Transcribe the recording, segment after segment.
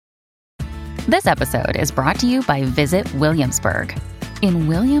This episode is brought to you by Visit Williamsburg. In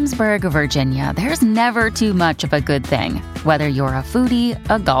Williamsburg, Virginia, there's never too much of a good thing. Whether you're a foodie,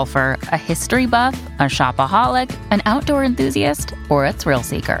 a golfer, a history buff, a shopaholic, an outdoor enthusiast, or a thrill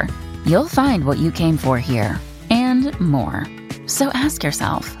seeker, you'll find what you came for here and more. So ask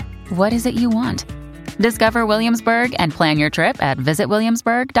yourself, what is it you want? Discover Williamsburg and plan your trip at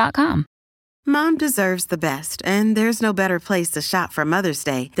visitwilliamsburg.com. Mom deserves the best, and there's no better place to shop for Mother's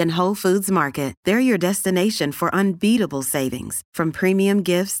Day than Whole Foods Market. They're your destination for unbeatable savings, from premium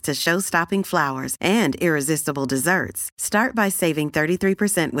gifts to show-stopping flowers and irresistible desserts. Start by saving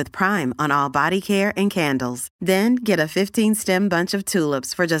 33% with Prime on all body care and candles. Then get a 15-stem bunch of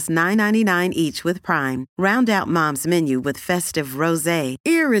tulips for just $9.99 each with Prime. Round out Mom's menu with festive rosé,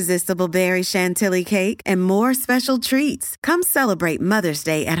 irresistible berry chantilly cake, and more special treats. Come celebrate Mother's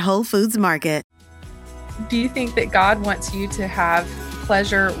Day at Whole Foods Market. Do you think that God wants you to have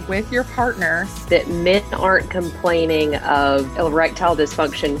pleasure with your partner? That men aren't complaining of erectile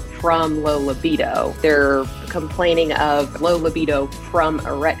dysfunction from low libido. They're complaining of low libido from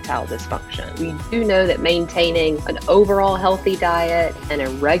erectile dysfunction. We do know that maintaining an overall healthy diet and a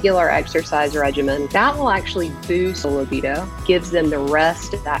regular exercise regimen, that will actually boost libido, gives them the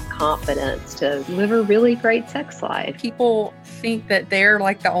rest of that confidence to live a really great sex life. People think that they're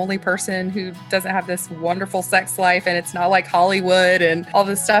like the only person who doesn't have this wonderful sex life and it's not like Hollywood and all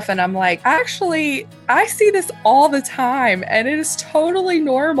this stuff. And I'm like, actually, I see this all the time and it is totally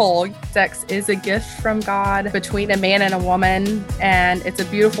normal. Sex is a gift from God between a man and a woman, and it's a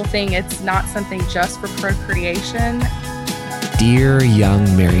beautiful thing. It's not something just for procreation. Dear young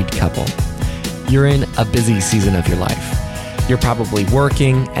married couple, you're in a busy season of your life. You're probably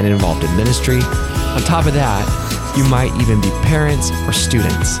working and involved in ministry. On top of that, you might even be parents or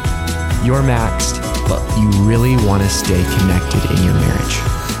students. You're maxed, but you really want to stay connected in your marriage.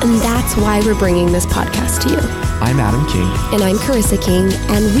 And that's why we're bringing this podcast to you. I'm Adam King. And I'm Carissa King,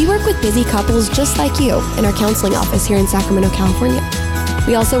 and we work with busy couples just like you in our counseling office here in Sacramento, California.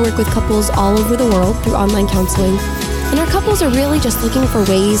 We also work with couples all over the world through online counseling, and our couples are really just looking for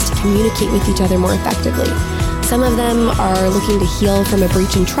ways to communicate with each other more effectively. Some of them are looking to heal from a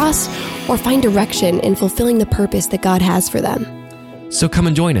breach in trust or find direction in fulfilling the purpose that God has for them. So come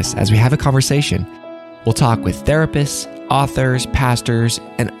and join us as we have a conversation. We'll talk with therapists, authors, pastors,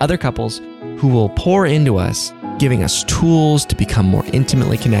 and other couples who will pour into us, giving us tools to become more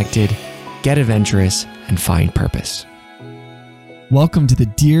intimately connected, get adventurous, and find purpose. Welcome to the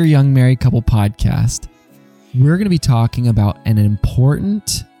Dear Young Married Couple podcast. We're going to be talking about an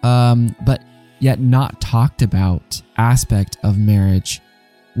important, but yet not talked about aspect of marriage,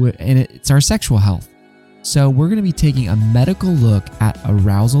 and it's our sexual health. So we're going to be taking a medical look at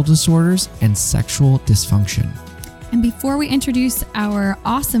arousal disorders and sexual dysfunction. And before we introduce our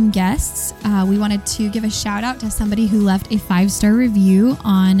awesome guests, we wanted to give a shout out to somebody who left a 5-star review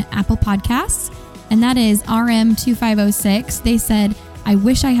on Apple Podcasts, and that is RM2506. They said, "I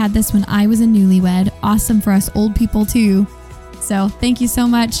wish I had this when I was a newlywed. Awesome for us old people too." So thank you so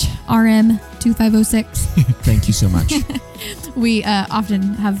much, RM2506. Thank you so much. We often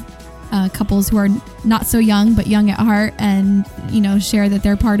have couples who are not so young, but young at heart, and share that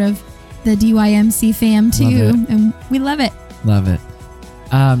they're part of the DYMC fam too, and we love it. Love it.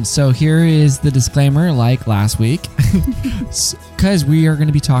 So here is the disclaimer, like last week, because we are going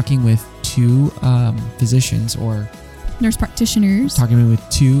to be talking with two physicians or nurse practitioners. Talking with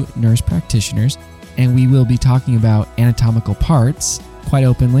two nurse practitioners, and we will be talking about anatomical parts quite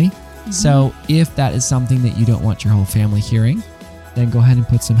openly. Mm-hmm. So if that is something that you don't want your whole family hearing, then go ahead and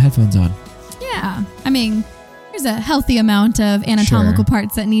put some headphones on. Yeah, I mean, there's a healthy amount of anatomical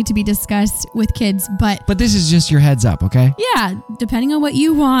parts that need to be discussed with kids, but this is just your heads up, okay? Yeah, depending on what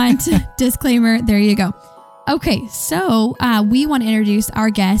you want. Disclaimer, there you go. Okay, so we want to introduce our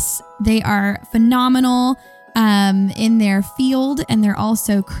guests. They are phenomenal in their field, and they're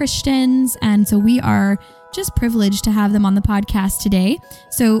also Christians, and so we are just privileged to have them on the podcast today.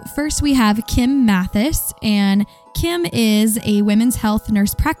 So first we have Kim Mathis, and Kim is a women's health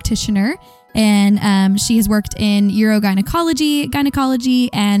nurse practitioner, and she has worked in urogynecology, gynecology,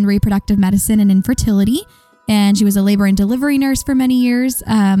 and reproductive medicine and infertility. And she was a labor and delivery nurse for many years,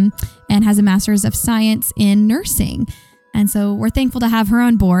 and has a master's of science in nursing. And so we're thankful to have her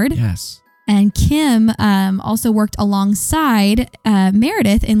on board. Yes. And Kim also worked alongside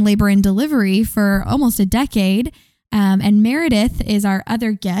Meredith in labor and delivery for almost a decade. And Meredith is our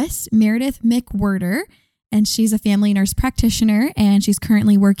other guest, Meredith McWhirter. And she's a family nurse practitioner, and she's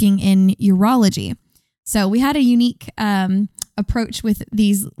currently working in urology. So we had a unique approach with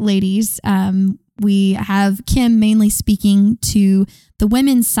these ladies. We have Kim mainly speaking to the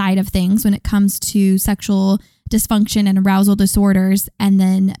women's side of things when it comes to sexual dysfunction and arousal disorders, and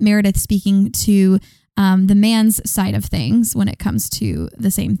then Meredith speaking to the man's side of things when it comes to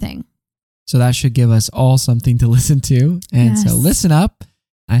the same thing. So that should give us all something to listen to. And so listen up.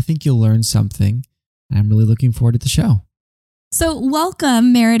 I think you'll learn something. I'm really looking forward to the show. So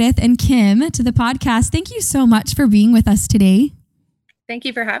welcome, Meredith and Kim, to the podcast. Thank you so much for being with us today. Thank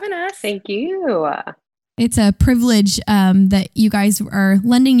you for having us. Thank you. It's a privilege that you guys are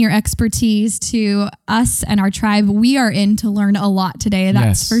lending your expertise to us and our tribe. We are in to learn a lot today,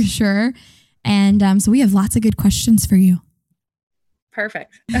 that's for sure. And so we have lots of good questions for you.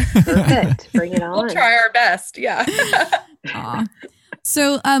 Perfect. Perfect. Bring it on. We'll try our best. Yeah.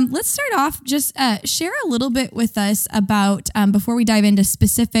 So let's start off. Just share a little bit with us about, before we dive into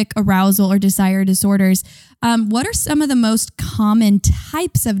specific arousal or desire disorders, what are some of the most common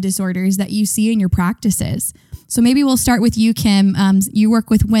types of disorders that you see in your practices? So maybe we'll start with you, Kim. You work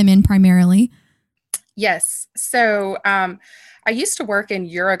with women primarily. Yes. So I used to work in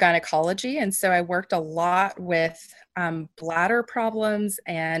urogynecology, and so I worked a lot with bladder problems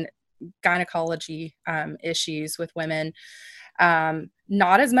and gynecology issues with women.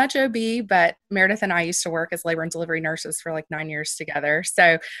 Not as much OB, but Meredith and I used to work as labor and delivery nurses for like 9 years together.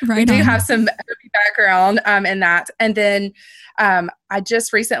 So we do have some OB background in that. And then I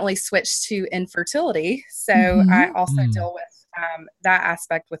just recently switched to infertility. So I also deal with that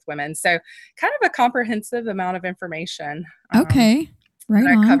aspect with women. So kind of a comprehensive amount of information. Right that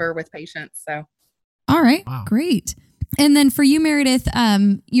I on. cover with patients. So. All right, great. And then for you, Meredith,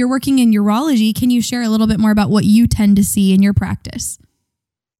 you're working in urology. Can you share a little bit more about what you tend to see in your practice?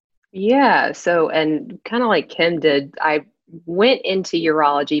 Yeah. So, and kind of like Kim did, I went into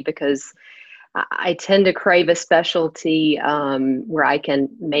urology because I tend to crave a specialty where I can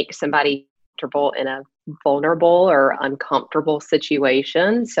make somebody comfortable in a vulnerable or uncomfortable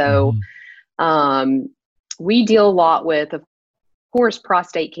situation. So we deal a lot with, of course,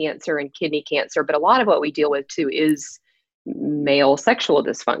 prostate cancer and kidney cancer, but a lot of what we deal with too is male sexual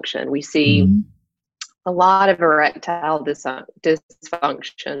dysfunction. We see a lot of erectile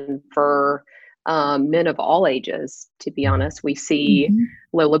dysfunction for men of all ages, to be honest. We see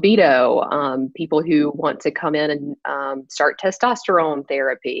low libido, people who want to come in and start testosterone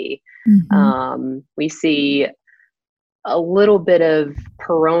therapy. We see a little bit of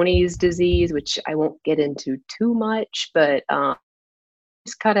Peyronie's disease, which I won't get into too much, but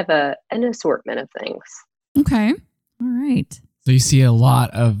it's kind of an assortment of things. Okay. All right. So you see a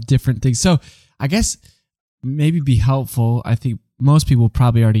lot of different things. So I guess maybe be helpful. I think most people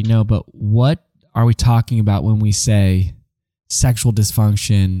probably already know, but what are we talking about when we say sexual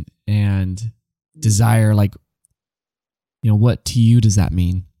dysfunction and desire? Like, what to you does that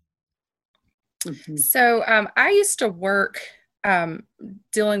mean? So I used to work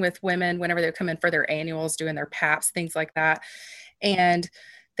dealing with women whenever they would come in for their annuals, doing their PAPs, things like that. And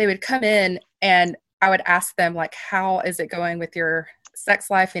they would come in and I would ask them, like, how is it going with your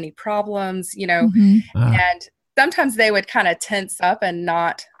sex life? Any problems, and sometimes they would kind of tense up and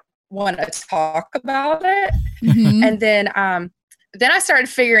not want to talk about it. And then I started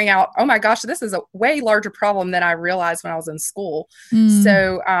figuring out, oh my gosh, this is a way larger problem than I realized when I was in school.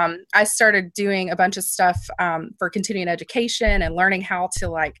 So I started doing a bunch of stuff for continuing education and learning how to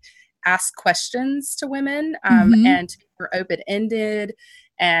like ask questions to women and we're open-ended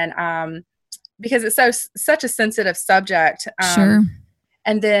and because it's such a sensitive subject.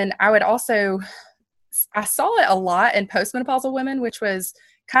 And then I saw it a lot in postmenopausal women, which was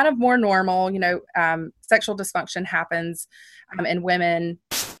kind of more normal. Sexual dysfunction happens in women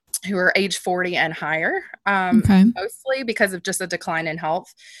who are age 40 and higher, mostly because of just a decline in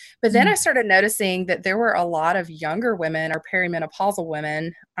health. But then I started noticing that there were a lot of younger women or perimenopausal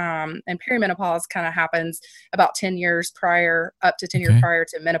women, and perimenopause kind of happens about 10 years prior, up to 10 years prior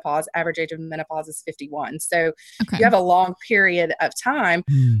to menopause. Average age of menopause is 51. So you have a long period of time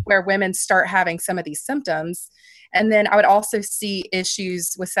where women start having some of these symptoms. And then I would also see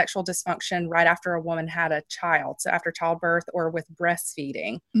issues with sexual dysfunction right after a woman had a child. So after childbirth or with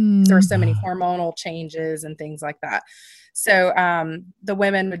breastfeeding. There were so many hormonal changes and things like that. So the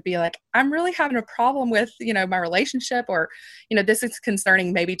women would be like, I'm really having a problem with, my relationship, or, this is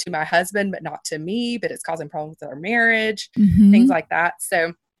concerning maybe to my husband, but not to me, but it's causing problems with our marriage, things like that.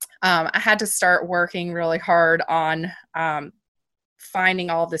 So I had to start working really hard on finding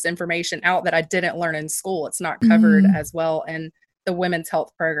all this information out that I didn't learn in school. It's not covered as well in the women's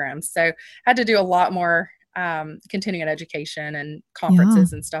health programs. So I had to do a lot more continuing education and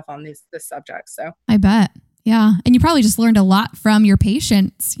conferences and stuff on this subject. So I bet. Yeah. And you probably just learned a lot from your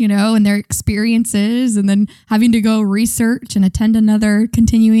patients, and their experiences, and then having to go research and attend another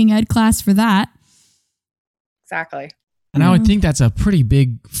continuing ed class for that. Exactly. And I would think that's a pretty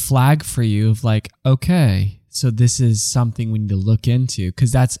big flag for you of like, okay, so this is something we need to look into,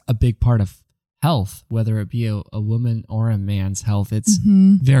 because that's a big part of health, whether it be a woman or a man's health. It's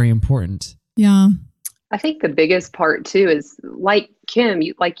very important. Yeah. I think the biggest part too is like Kim,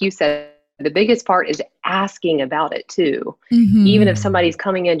 like you said, the biggest part is asking about it too. Even if somebody's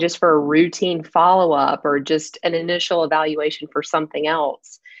coming in just for a routine follow-up or just an initial evaluation for something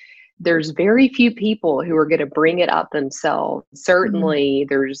else, there's very few people who are going to bring it up themselves. Certainly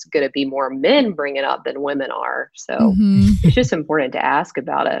there's going to be more men bring it up than women are. So it's just important to ask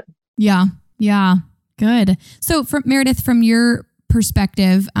about it. Yeah. Yeah. Good. So Meredith, from your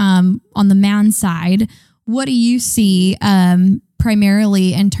perspective, on the man side, what do you see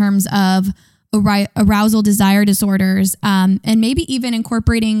primarily in terms of arousal desire disorders, and maybe even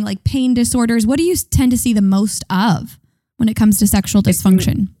incorporating like pain disorders? What do you tend to see the most of when it comes to sexual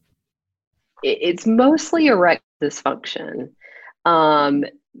dysfunction? It's mostly erectile dysfunction,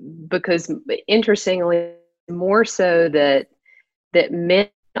 because interestingly, more so that men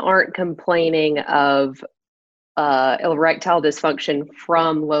aren't complaining of erectile dysfunction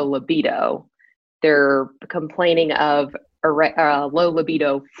from low libido. They're complaining of low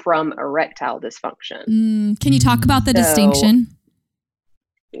libido from erectile dysfunction. Can you talk about the distinction?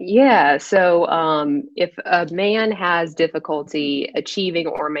 Yeah. So if a man has difficulty achieving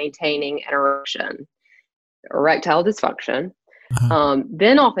or maintaining an erection, erectile dysfunction,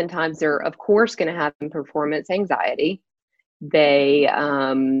 then oftentimes they're, of course, going to have performance anxiety. They,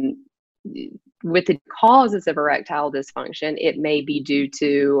 with the causes of erectile dysfunction, it may be due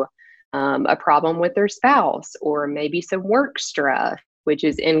to a problem with their spouse, or maybe some work stress, which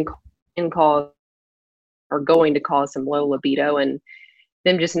is in cause or going to cause some low libido, and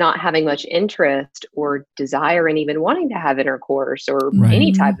them just not having much interest or desire in even wanting to have intercourse or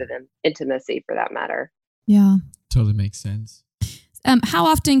any type of intimacy for that matter. Yeah. Totally makes sense. How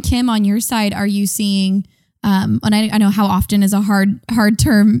often, Kim, on your side, are you seeing, and I know how often is a hard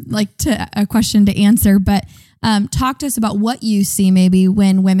term, like a question to answer, but talk to us about what you see maybe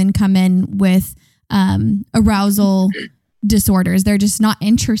when women come in with arousal disorders. They're just not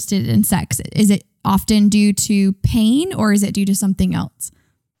interested in sex. Is it often due to pain, or is it due to something else?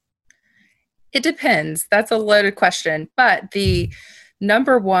 It depends. That's a loaded question. But the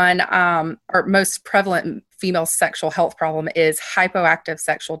number one or most prevalent female sexual health problem is hypoactive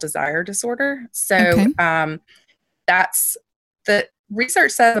sexual desire disorder. So that's the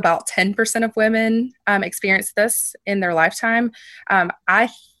research says about 10% of women experience this in their lifetime. I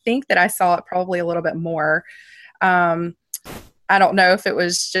think that I saw it probably a little bit more. I don't know if it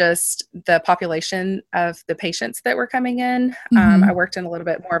was just the population of the patients that were coming in. I worked in a little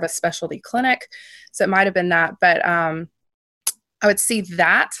bit more of a specialty clinic, so it might have been that. But I would see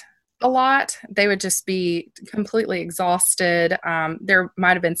that a lot. They would just be completely exhausted. There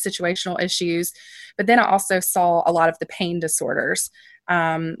might have been situational issues, but then I also saw a lot of the pain disorders.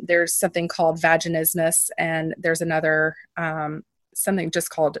 There's something called vaginismus, and there's another something just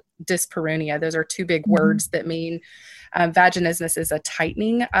called dyspareunia. Those are two big words that mean vaginismus is a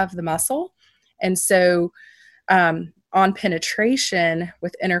tightening of the muscle. And so on penetration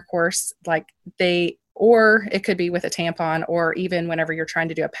with intercourse, or it could be with a tampon, or even whenever you're trying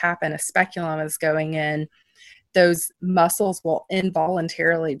to do a PAP and a speculum is going in, those muscles will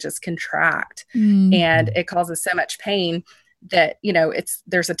involuntarily just contract, and it causes so much pain that,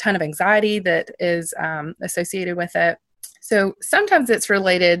 there's a ton of anxiety that is associated with it. So sometimes it's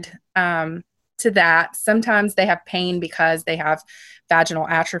related to that. Sometimes they have pain because they have vaginal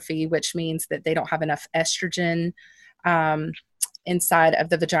atrophy, which means that they don't have enough estrogen inside of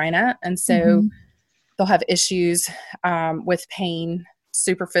the vagina. And so they'll have issues with pain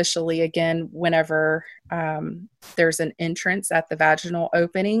superficially, again, whenever there's an entrance at the vaginal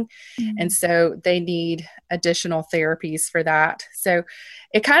opening. And so they need additional therapies for that. So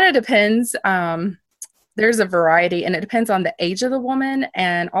it kind of depends. There's a variety, and it depends on the age of the woman,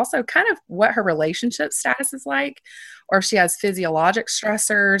 and also kind of what her relationship status is like, or if she has physiologic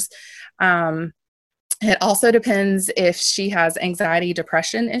stressors. It also depends if she has anxiety,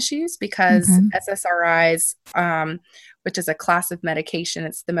 depression issues, because SSRIs, which is a class of medication,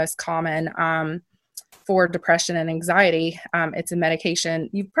 it's the most common for depression and anxiety. It's a medication,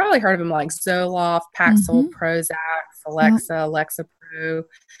 you've probably heard of them, like Zoloft, Paxil, Prozac, Alexa, Lexapro,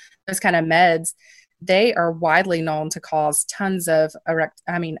 those kind of meds. They are widely known to cause tons of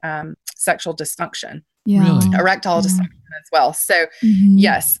sexual dysfunction, Really? erectile dysfunction as well. So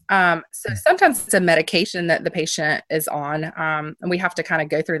yes. So sometimes it's a medication that the patient is on, and we have to kind of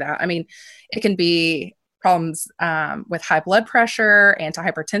go through that. I mean, it can be problems with high blood pressure,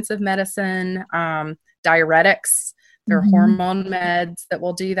 antihypertensive medicine, diuretics. There are hormone meds that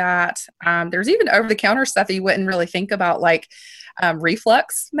will do that. There's even over-the-counter stuff that you wouldn't really think about, like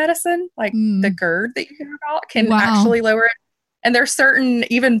reflux medicine, like the GERD that you hear about can actually lower it. And there's certain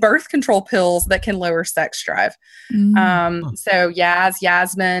even birth control pills that can lower sex drive. So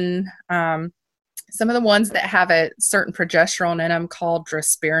Yasmin, some of the ones that have a certain progesterone in them called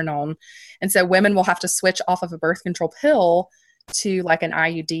drospirenone. And so women will have to switch off of a birth control pill to like an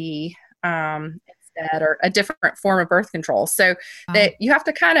IUD instead, or a different form of birth control. So that you have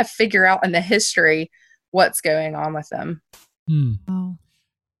to kind of figure out in the history what's going on with them.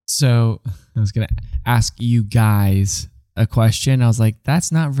 So I was going to ask you guys a question. I was like,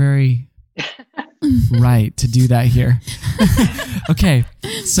 that's not very right to do that here. Okay.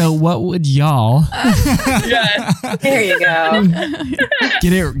 So what would y'all There you go.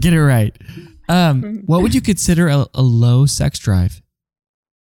 get it right. What would you consider a low sex drive?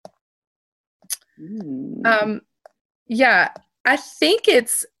 I think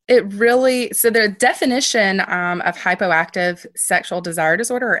so the definition of hypoactive sexual desire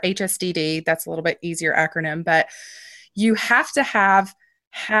disorder, or HSDD, that's a little bit easier acronym, but you have to have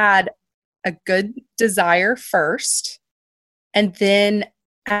had a good desire first, and then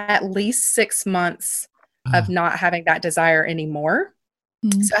at least 6 months of not having that desire anymore.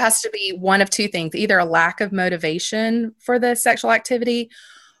 So it has to be one of two things, either a lack of motivation for the sexual activity,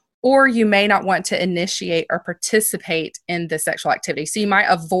 or you may not want to initiate or participate in the sexual activity. So you might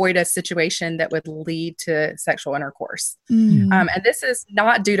avoid a situation that would lead to sexual intercourse. And this is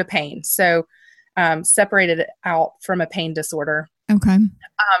not due to pain. So separated out from a pain disorder. Okay.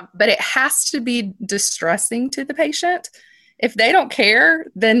 But it has to be distressing to the patient. If they don't care,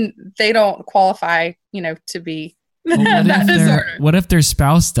 then they don't qualify, to be that disorder. What if their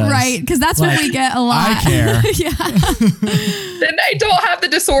spouse does? Right, because that's what we get a lot. I care. Then they don't have the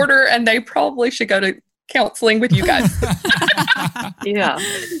disorder, and they probably should go to counseling with you guys. Yeah.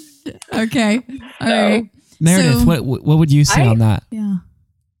 Okay. All right. Meredith, So- what would you say on that? Yeah.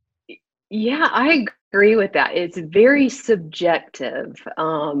 Yeah, I agree with that. It's very subjective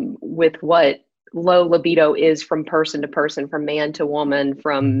with what low libido is from person to person, from man to woman,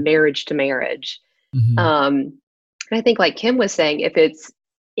 from marriage to marriage. And I think, like Kim was saying, if it's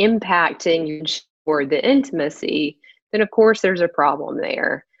impacting or the intimacy, then of course there's a problem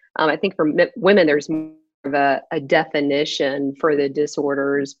there. I think for women, there's more of a definition for the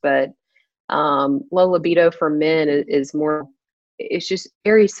disorders, but low libido for men is more, it's just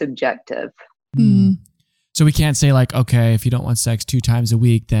very subjective. So we can't say like, okay, if you don't want sex 2 times a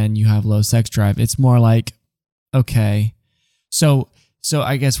week, then you have low sex drive. It's more like, okay. So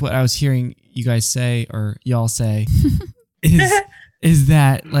I guess what I was hearing you guys say, or y'all say, is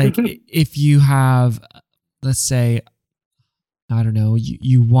that like, if you have, let's say, I don't know,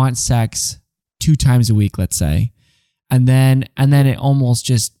 you want sex 2 times a week, let's say, and then it almost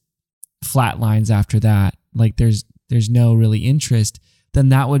just flatlines after that. Like there's no really interest, then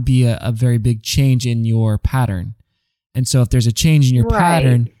that would be a very big change in your pattern. And so if there's a change in your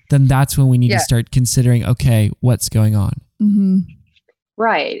pattern, then that's when we need to start considering, okay, what's going on?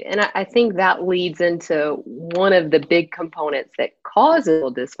 Right. And I think that leads into one of the big components that causes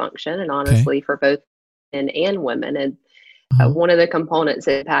dysfunction, and honestly for both men and women. And one of the components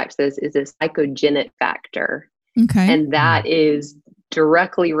that impacts this is a psychogenic factor. Okay. And that is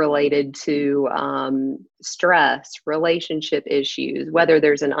directly related to stress, relationship issues, whether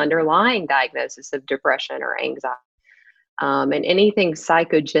there's an underlying diagnosis of depression or anxiety. And anything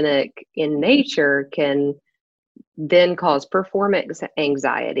psychogenic in nature can then cause performance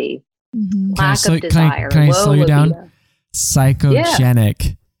anxiety, lack of desire. Can I low slow you down? libido. Psychogenic.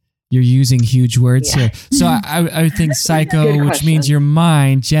 Yeah. You're using huge words here. So I would think psycho, which means your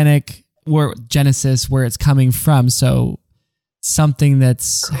mind, genic, or genesis, where it's coming from. So something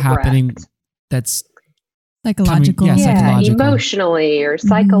that's happening that's psychological. Psychological. Emotionally or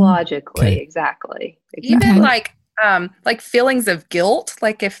psychologically. Exactly. Even like feelings of guilt,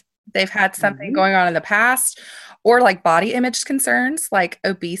 like if they've had something going on in the past, or like body image concerns, like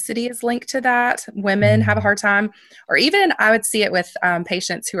obesity is linked to that. Women have a hard time, or even I would see it with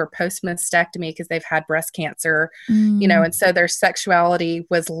patients who are post-mastectomy because they've had breast cancer, and so their sexuality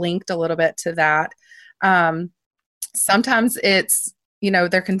was linked a little bit to that. Sometimes it's,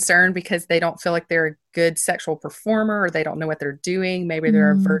 they're concerned because they don't feel like they're a good sexual performer, or they don't know what they're doing. Maybe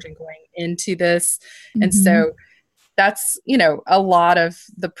they're a virgin going into this. And so that's, a lot of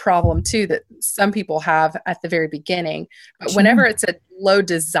the problem too, that some people have at the very beginning. But whenever it's a low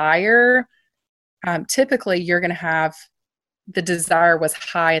desire, typically you're going to have the desire was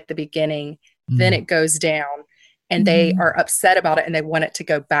high at the beginning, then it goes down, and they are upset about it and they want it to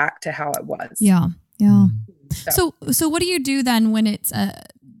go back to how it was. Yeah. So what do you do then when it's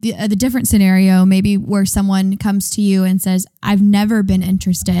the different scenario, maybe where someone comes to you and says, I've never been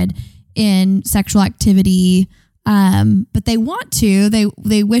interested in sexual activity, but they want to,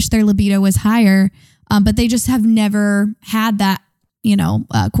 they wish their libido was higher, but they just have never had that,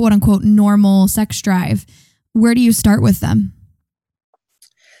 quote unquote, normal sex drive. Where do you start with them?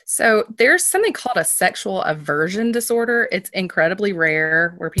 So there's something called a sexual aversion disorder. It's incredibly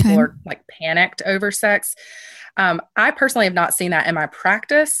rare, where people are like panicked over sex. I personally have not seen that in my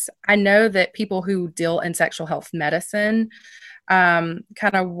practice. I know that people who deal in sexual health medicine kind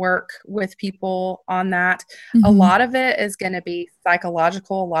of work with people on that. A lot of it is going to be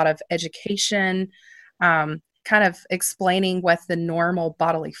psychological, a lot of education, kind of explaining what the normal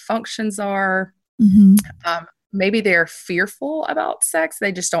bodily functions are. Maybe they're fearful about sex.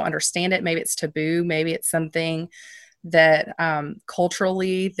 They just don't understand it. Maybe it's taboo. Maybe it's something that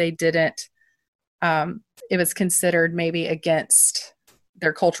culturally they didn't, it was considered maybe against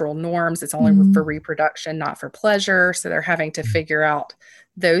their cultural norms. It's only for reproduction, not for pleasure. So they're having to figure out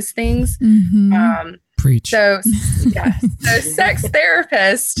those things. Preach. So sex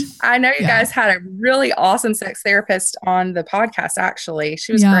therapist, I know you guys had a really awesome sex therapist on the podcast, actually.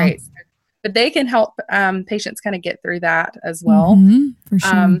 She was great. But they can help patients kind of get through that as well. For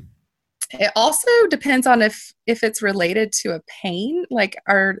sure. It also depends on if it's related to a pain. Like,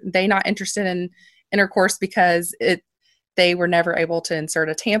 are they not interested in intercourse because they were never able to insert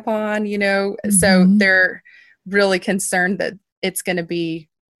a tampon, So they're really concerned that it's going to be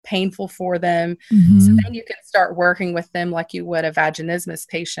painful for them. So then you can start working with them like you would a vaginismus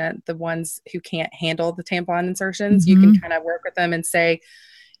patient, the ones who can't handle the tampon insertions. You can kind of work with them and say,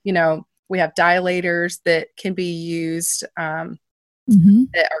 we have dilators that can be used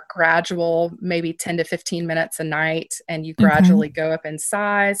that are gradual, maybe 10 to 15 minutes a night, and you gradually go up in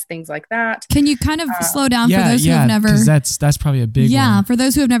size, things like that. Can you kind of slow down for those who have never... because that's probably a big one. Yeah, for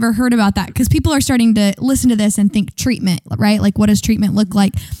those who have never heard about that, because people are starting to listen to this and think treatment, right? Like, what does treatment look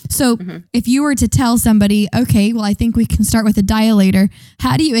like? So if you were to tell somebody, okay, well, I think we can start with a dilator,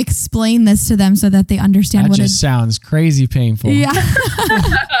 how do you explain this to them so that they understand what just sounds crazy painful. Yeah.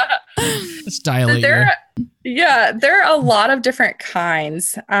 Let's dilate. There are a lot of different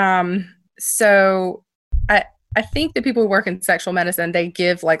kinds. So I think that people who work in sexual medicine, they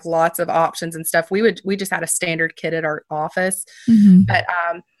give like lots of options and stuff. We just had a standard kit at our office, but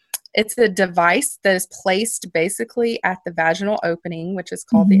it's a device that is placed basically at the vaginal opening, which is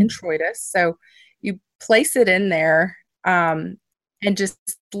called the introitus. So you place it in there and just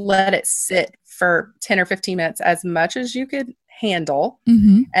let it sit for 10 or 15 minutes, as much as you could handle,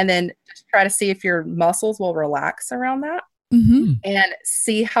 and then just try to see if your muscles will relax around that and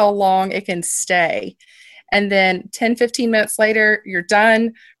see how long it can stay. And then 10, 15 minutes later, you're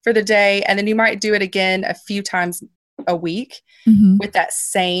done for the day. And then you might do it again a few times a week with that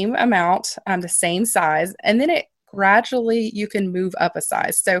same amount, the same size. And then it gradually, you can move up a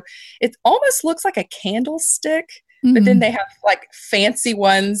size. So it almost looks like a candlestick. But then they have like fancy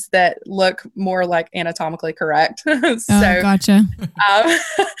ones that look more like anatomically correct. Gotcha.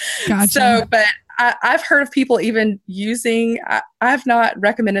 So, but I've heard of people even using, I've not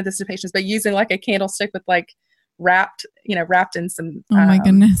recommended this to patients, but using like a candlestick with like wrapped in some oh my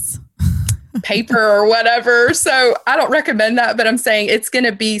goodness. paper or whatever. So I don't recommend that, but I'm saying it's going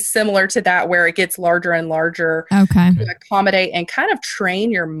to be similar to that, where it gets larger and larger to accommodate and kind of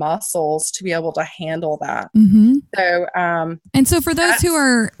train your muscles to be able to handle that. So, and so for those who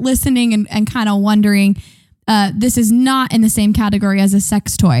are listening and kind of wondering, this is not in the same category as a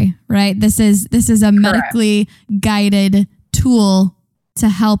sex toy, right? This is a medically guided tool to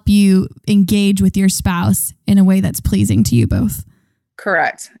help you engage with your spouse in a way that's pleasing to you both.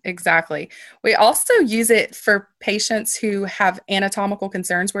 Correct. Exactly. We also use it for patients who have anatomical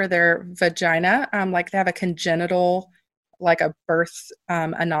concerns where their vagina, like they have a congenital, like a birth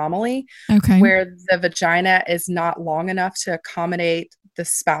anomaly, where the vagina is not long enough to accommodate the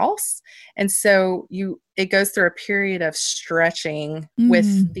spouse. And so it goes through a period of stretching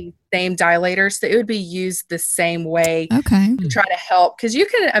with the same dilators. So it would be used the same way to try to help. Because you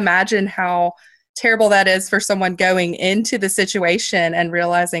can imagine how terrible that is for someone going into the situation and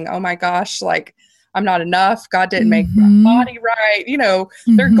realizing, oh my gosh, like I'm not enough. God didn't make my body right.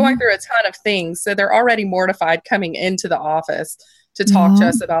 They're going through a ton of things. So they're already mortified coming into the office to talk to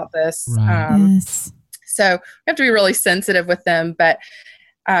us about this. Yes. So we have to be really sensitive with them, but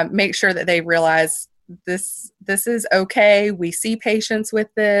make sure that they realize this is okay. We see patients with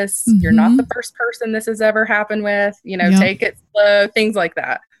this. You're not the first person this has ever happened with. Take it slow, things like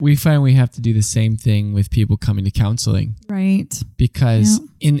that. We find we have to do the same thing with people coming to counseling. Right. Because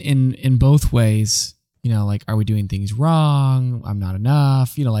in both ways, like, are we doing things wrong? I'm not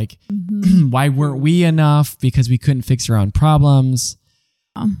enough. Why weren't we enough? Because we couldn't fix our own problems.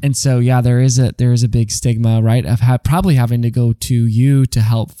 And so, there is a big stigma, right, of probably having to go to you to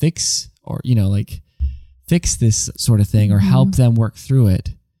help fix, or, fix this sort of thing, or help them work through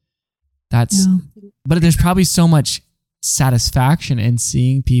it. But there's probably so much satisfaction in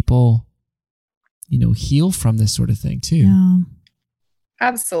seeing people, heal from this sort of thing too. Yeah.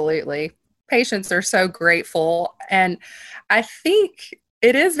 Absolutely. Patients are so grateful. And I think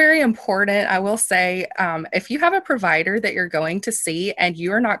it is very important, I will say, if you have a provider that you're going to see and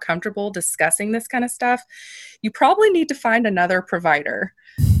you are not comfortable discussing this kind of stuff, you probably need to find another provider.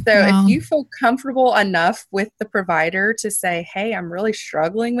 So if you feel comfortable enough with the provider to say, hey, I'm really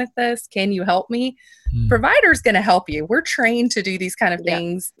struggling with this, can you help me? Provider's going to help you. We're trained to do these kind of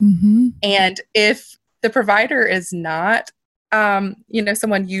things. And if the provider is not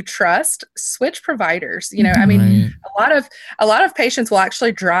someone you trust, switch providers. A lot of patients will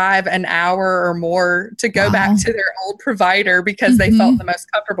actually drive an hour or more to go back to their old provider because they felt the most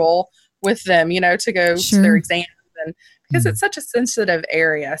comfortable with them, to go to their exams, and because it's such a sensitive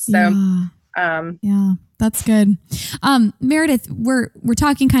area. So that's good. Meredith, we're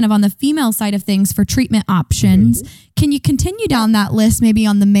talking kind of on the female side of things for treatment options. Can you continue down that list, maybe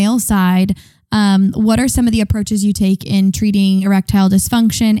on the male side? What are some of the approaches you take in treating erectile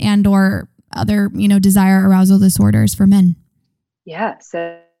dysfunction and or other, desire arousal disorders for men? Yeah.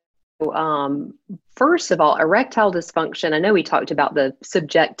 So, first of all, erectile dysfunction, I know we talked about the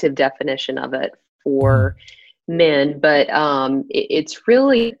subjective definition of it for men, but it's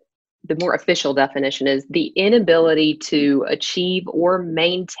really, the more official definition is the inability to achieve or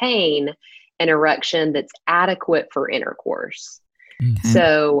maintain an erection that's adequate for intercourse. Okay.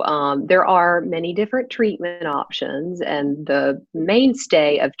 So there are many different treatment options, and the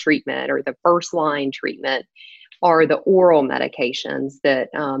mainstay of treatment, or the first line treatment, are the oral medications that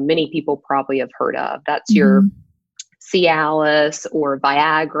many people probably have heard of. That's your Cialis or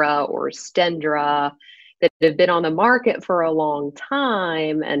Viagra or Stendra, that have been on the market for a long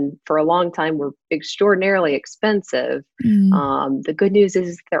time, and for a long time were extraordinarily expensive. The good news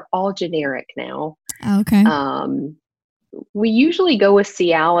is they're all generic now. Okay. We usually go with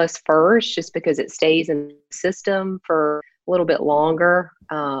Cialis first, just because it stays in the system for a little bit longer.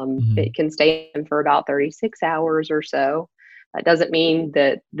 It can stay in for about 36 hours or so. That doesn't mean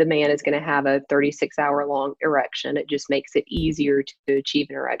that the man is going to have a 36-hour long erection. It just makes it easier to achieve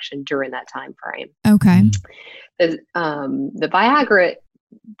an erection during that time frame. Okay. The Viagra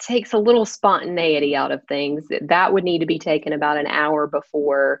takes a little spontaneity out of things. That would need to be taken about an hour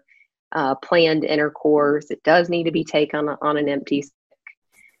before planned intercourse. It does need to be taken on an empty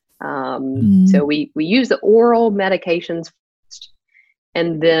stomach. So we use the oral medications first,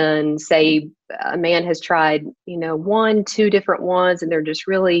 and then say a man has tried, 1-2 different ones, and they're just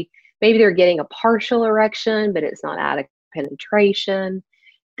really, maybe they're getting a partial erection, but it's not adequate penetration.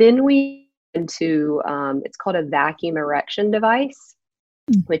 Then we into it's called a vacuum erection device,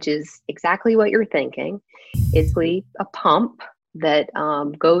 which is exactly what you're thinking. It's a pump that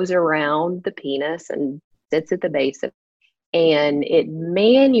goes around the penis and sits at the base of it, and it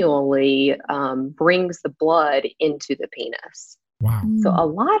manually brings the blood into the penis. Wow. So a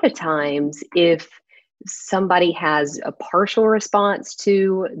lot of times, if somebody has a partial response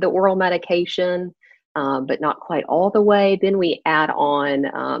to the oral medication, but not quite all the way, then we add on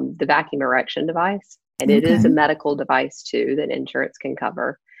the vacuum erection device. And it is a medical device too that insurance can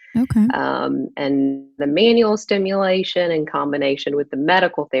cover. Okay. And the manual stimulation in combination with the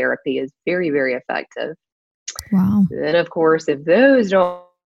medical therapy is very, very effective. Wow. Then, of course, if those don't,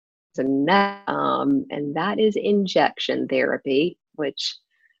 and that is injection therapy, which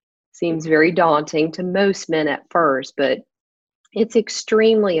seems very daunting to most men at first, but it's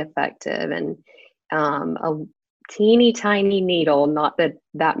extremely effective. And a teeny tiny needle, not that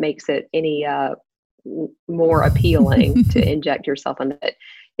that makes it any more appealing to inject yourself in it.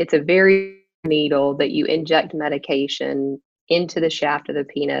 It's a very needle that you inject medication into the shaft of the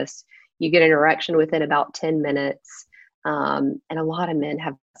penis. You get an erection within about 10 minutes. And a lot of men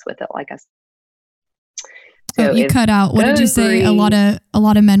have this with it, like us. So you cut out. What did you say? A lot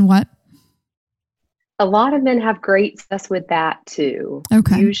of men what? A lot of men have great success with that too.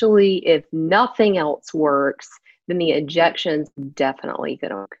 Okay. Usually, if nothing else works, then the injection's definitely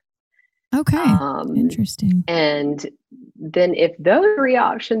going to work. Okay. Interesting. And then if those 3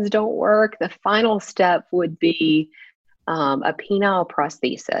 options don't work, the final step would be a penile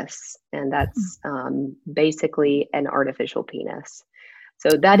prosthesis. And that's basically an artificial penis.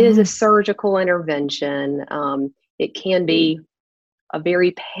 So that is a surgical intervention. It can be a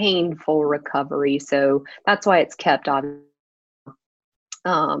very painful recovery. So that's why it's kept on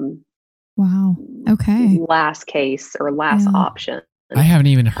wow. Okay. last case or last option. I haven't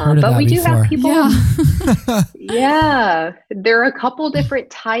even heard of that before. But we do have people. Yeah. Yeah. There are a couple different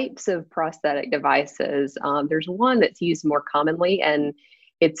types of prosthetic devices. There's one that's used more commonly, and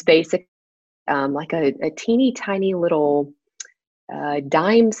it's basic, like a teeny tiny little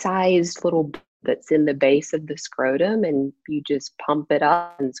dime-sized little that's in the base of the scrotum, and you just pump it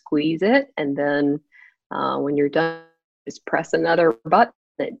up and squeeze it. And then when you're done, just press another button,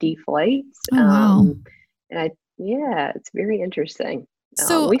 it deflates. Oh, wow. And it's very interesting.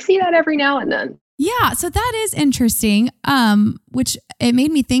 So we see that every now and then. Yeah, so that is interesting, which it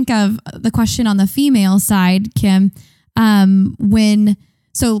made me think of the question on the female side, Kim.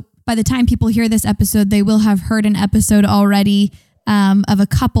 So by the time people hear this episode, they will have heard an episode already of a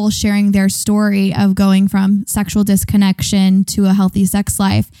couple sharing their story of going from sexual disconnection to a healthy sex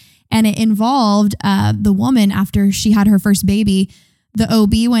life. And it involved the woman after she had her first baby. The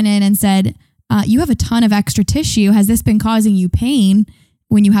OB went in and said, you have a ton of extra tissue. Has this been causing you pain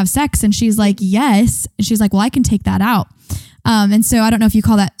when you have sex? And she's like, yes. And she's like, well, I can take that out. And so I don't know if you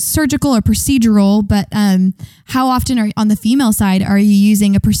call that surgical or procedural, but how often on the female side are you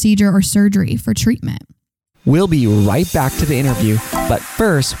using a procedure or surgery for treatment? We'll be right back to the interview, but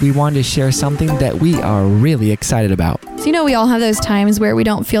first we wanted to share something that we are really excited about. So, we all have those times where we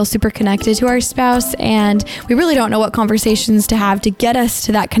don't feel super connected to our spouse, and we really don't know what conversations to have to get us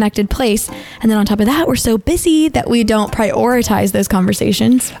to that connected place. And then on top of that, we're so busy that we don't prioritize those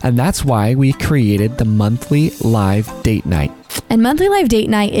conversations. And that's why we created the monthly live date night. And monthly live date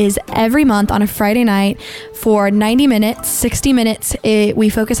night is every month on a Friday night for 90 minutes, 60 minutes. We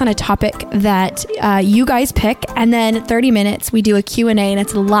focus on a topic that you guys pick. And then 30 minutes, we do a Q&A, and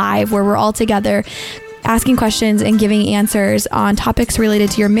it's live where we're all together asking questions and giving answers on topics related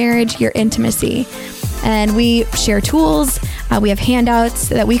to your marriage, your intimacy. And we share tools. We have handouts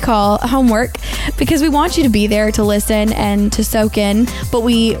that we call homework because we want you to be there to listen and to soak in, but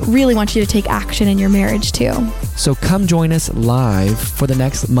we really want you to take action in your marriage too. So come join us live for the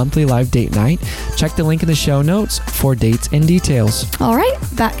next monthly live date night. Check the link in the show notes for dates and details. All right,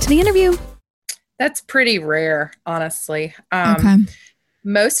 back to the interview. That's pretty rare, honestly. Okay.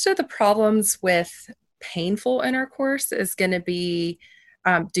 Most of the problems with painful intercourse is going to be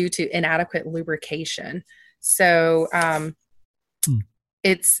due to inadequate lubrication. So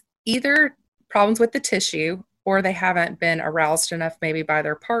it's either problems with the tissue, or they haven't been aroused enough maybe by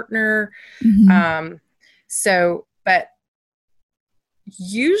their partner. Mm-hmm. But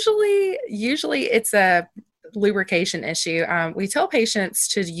usually it's a lubrication issue. We tell patients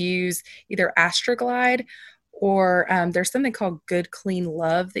to use either Astroglide, or there's something called Good Clean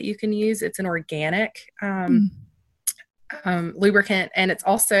Love that you can use. It's an organic lubricant, and it's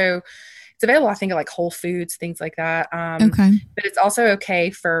available, I think, at like Whole Foods, things like that. Okay. But it's also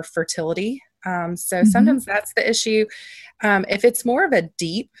okay for fertility. So sometimes that's the issue. If it's more of a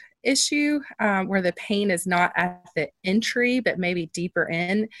deep issue, where the pain is not at the entry, but maybe deeper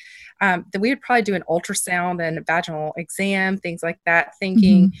in, then we would probably do an ultrasound and vaginal exam, things like that,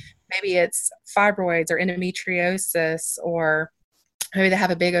 thinking maybe it's fibroids or endometriosis, or maybe they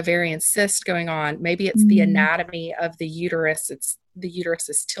have a big ovarian cyst going on. Maybe it's the anatomy of the uterus. The uterus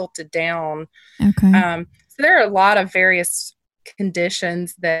is tilted down. Okay. So there are a lot of various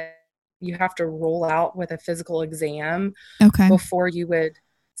conditions that you have to rule out with a physical exam before you would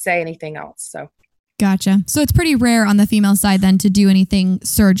say anything else. So, gotcha. So it's pretty rare on the female side then to do anything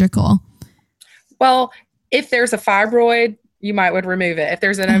surgical. Well, if there's a fibroid, you would remove it. If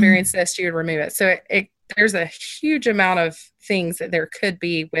there's an ovarian cyst, you would remove it. So there's a huge amount of things that there could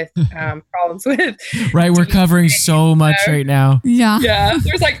be with problems with. Right. We're covering so much right now. Yeah. Yeah.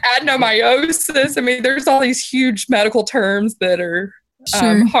 There's like adenomyosis. I mean, there's all these huge medical terms that are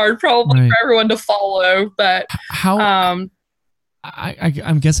hard probably for everyone to follow. But how, I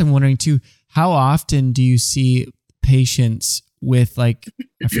guess I'm wondering too, how often do you see patients with like,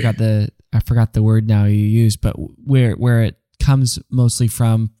 I forgot the word now you use, but where it comes mostly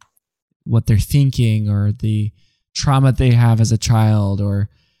from what they're thinking or the trauma they have as a child, or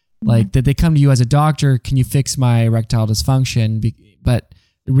like did they come to you as a doctor, can you fix my erectile dysfunction? But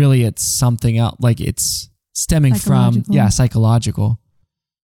really it's something else, like it's stemming from psychological.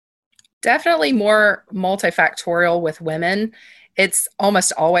 Definitely more multifactorial with women. it's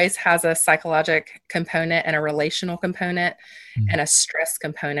almost always has a psychologic component and a relational component and a stress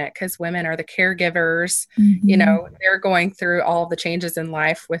component, because women are the caregivers. They're going through all of the changes in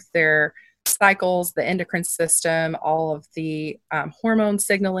life with their cycles, the endocrine system, all of the hormone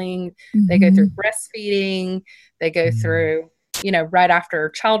signaling. They go through breastfeeding. They go through, right after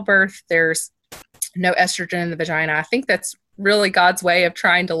childbirth, there's no estrogen in the vagina. I think that's really God's way of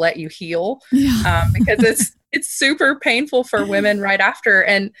trying to let you heal, because it's super painful for women right after,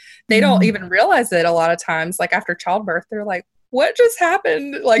 and they don't even realize it a lot of times. Like after childbirth, they're like, what just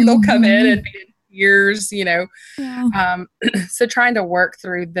happened? Like they'll come in and be in tears, so trying to work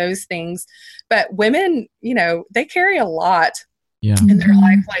through those things. But women, they carry a lot in their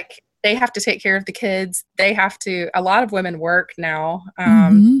life. Like they have to take care of the kids. A lot of women work now,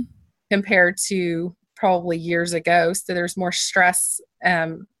 compared to probably years ago. So there's more stress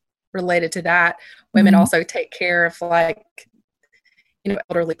related to that. Women also take care of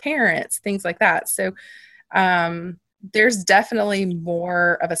elderly parents, things like that. So there's definitely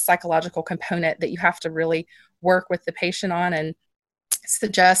more of a psychological component that you have to really work with the patient on and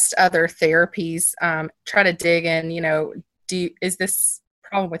suggest other therapies. Try to dig in, is this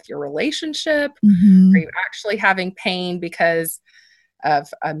problem with your relationship? Are you actually having pain because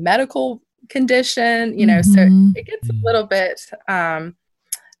of a medical condition? So it gets a little bit,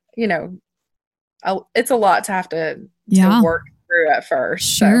 it's a lot to have to work through at first.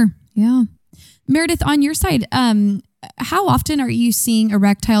 Sure. So. Yeah. Meredith, on your side, how often are you seeing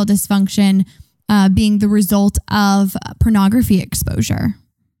erectile dysfunction being the result of pornography exposure?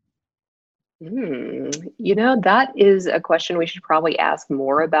 That is a question we should probably ask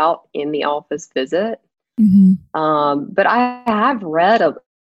more about in the office visit. But I have read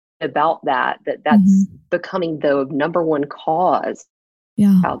about that's becoming the number one cause.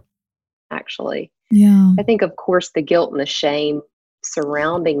 Actually. I think, of course, the guilt and the shame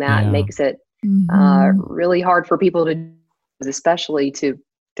surrounding that makes it really hard for people to, especially to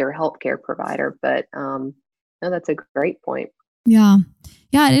their healthcare provider. But no, that's a great point. Yeah,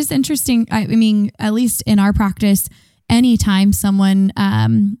 it is interesting. I mean, at least in our practice, anytime someone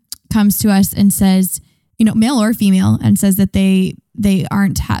comes to us and says, male or female, and says that they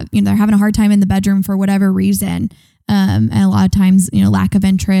aren't they're having a hard time in the bedroom for whatever reason, and a lot of times, lack of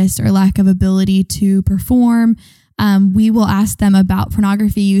interest or lack of ability to perform, we will ask them about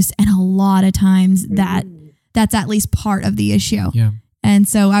pornography use, and a lot of times that's at least part of the issue. Yeah. And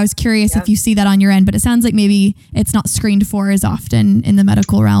so I was curious if you see that on your end, but it sounds like maybe it's not screened for as often in the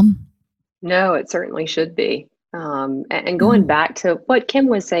medical realm. No, it certainly should be. And going back to what Kim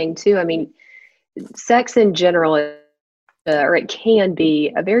was saying too, I mean, sex in general, or it can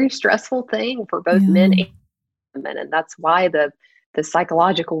be a very stressful thing for both men and women. And that's why the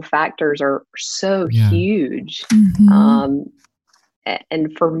psychological factors are so huge. And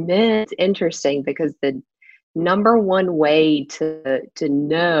for men, it's interesting because the number one way to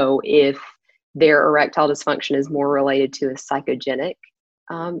know if their erectile dysfunction is more related to a psychogenic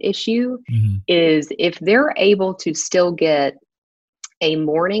issue is if they're able to still get a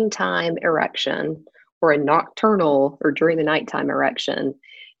morning time erection or a nocturnal or during the nighttime erection,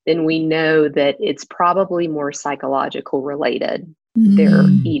 then we know that it's probably more psychological related, their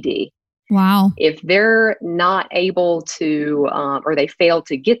ED. Wow. If they're not able to, or they fail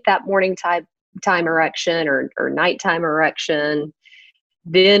to get that morning time erection or nighttime erection,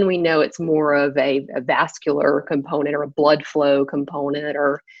 then we know it's more of a vascular component or a blood flow component,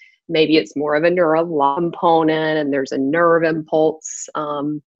 or maybe it's more of a neurological component and there's a nerve impulse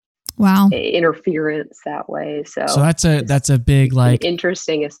interference that way. So that's a big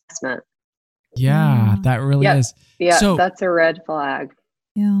interesting assessment. Yeah, that really is. Yeah, so that's a red flag.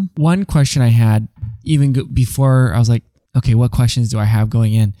 Yeah. One question I had even before I was like, okay, what questions do I have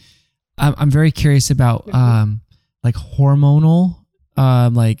going in? I'm very curious about hormonal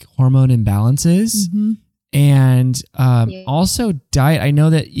hormone imbalances and also diet. I know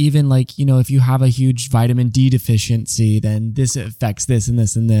that even if you have a huge vitamin D deficiency, then this affects this and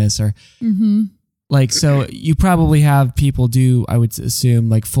this and this, or so you probably have people do, I would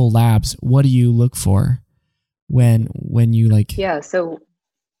assume, full labs. What do you look for when you So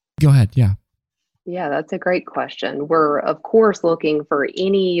go ahead. Yeah. Yeah, that's a great question. We're, of course, looking for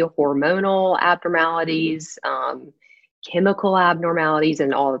any hormonal abnormalities, chemical abnormalities,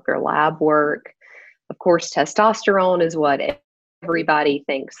 and all of their lab work. Of course, testosterone is what everybody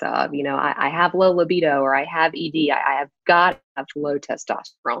thinks of. I have low libido, or I have ED. I have got to have low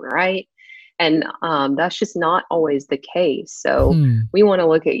testosterone, right? And that's just not always the case. So we want to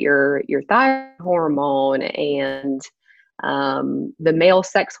look at your thyroid hormone and the male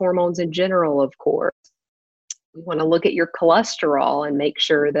sex hormones in general, of course. We want to look at your cholesterol and make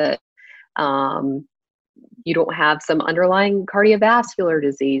sure that you don't have some underlying cardiovascular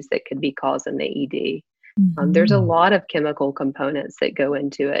disease that could be causing the ED. There's a lot of chemical components that go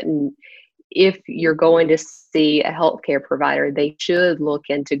into it. And if you're going to see a healthcare provider, they should look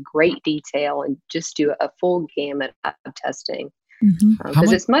into great detail and just do a full gamut of testing.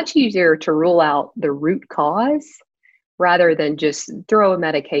 Because it's much easier to rule out the root cause rather than just throw a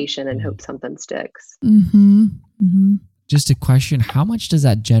medication and hope something sticks. Just a question, how much does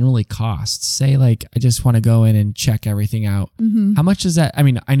that generally cost? Say like, I just want to go in and check everything out. How much does that, I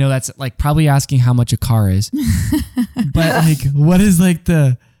mean, I know that's like probably asking how much a car is, but like, what is like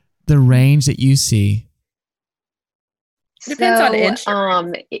the range that you see? It depends on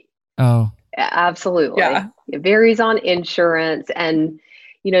insurance. Absolutely. Yeah. It varies on insurance. And,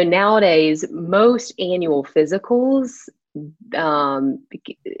 nowadays, most annual physicals,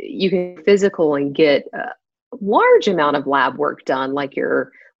 you can physical and get large amount of lab work done, like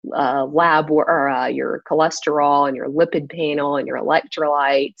your your cholesterol and your lipid panel and your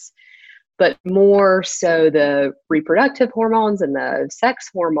electrolytes, but more so the reproductive hormones and the sex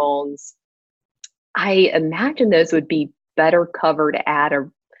hormones. I imagine those would be better covered at a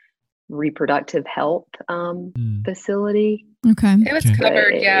reproductive health facility. Okay. It was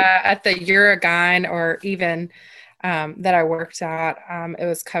covered, at the Urogyne, or even that I worked at, it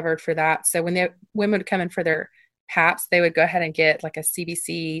was covered for that. So when women would come in for their PAPs, they would go ahead and get like a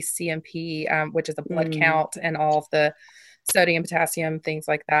CBC, CNP, which is a blood count, and all of the sodium, potassium, things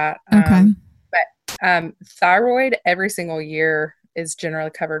like that. But thyroid every single year is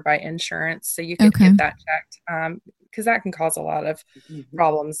generally covered by insurance. So you can get that checked, because that can cause a lot of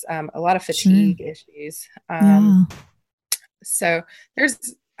problems, a lot of fatigue issues. So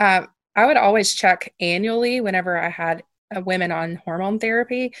there's, I would always check annually whenever I had women on hormone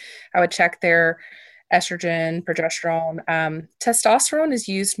therapy. I would check their estrogen, progesterone. Testosterone is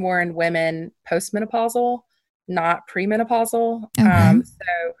used more in women postmenopausal, not premenopausal.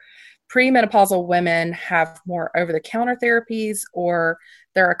 So premenopausal women have more over-the-counter therapies, or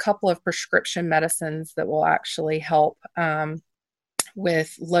there are a couple of prescription medicines that will actually help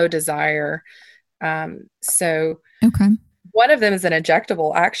with low desire. One of them is an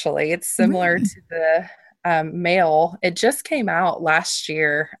injectable, actually. It's similar to the male. It just came out last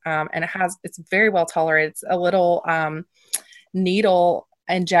year, and it's very well tolerated. It's a little needle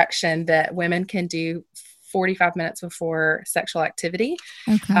injection that women can do 45 minutes before sexual activity.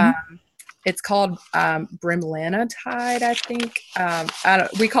 It's called bremelanotide, I think.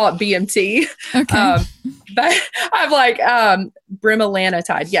 We call it BMT. But I'm like,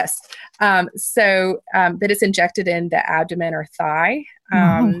 bremelanotide, yes. That it's injected in the abdomen or thigh.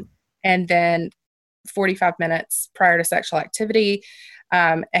 And then 45 minutes prior to sexual activity.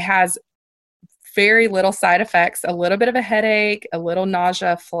 It has very little side effects. A little bit of a headache, a little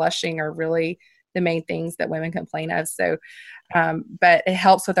nausea, flushing are really the main things that women complain of. So, but it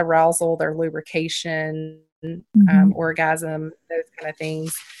helps with arousal, their lubrication, orgasm, those kind of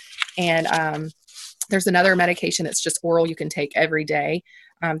things. And there's another medication that's just oral you can take every day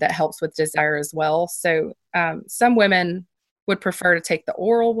that helps with desire as well. So some women would prefer to take the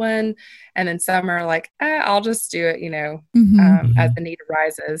oral one, and then some are like, I'll just do it, as the need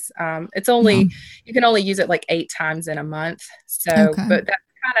arises. It's only, you can only use it like 8 times in a month. So, but that's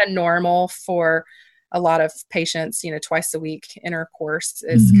kind of normal for a lot of patients, twice a week intercourse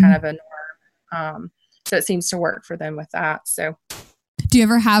is kind of a norm. So it seems to work for them with that. So do you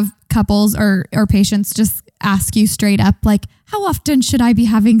ever have couples or patients just ask you straight up, like, how often should I be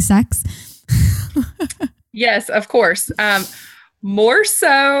having sex? Yes, of course. More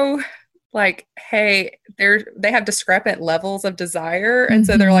so like, hey, they have discrepant levels of desire. And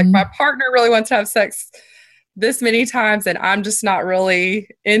so they're like, my partner really wants to have sex this many times, and I'm just not really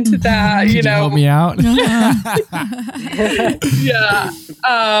into that, Could you help me out? Yeah.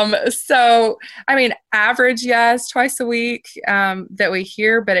 So, I mean, average, yes, twice a week that we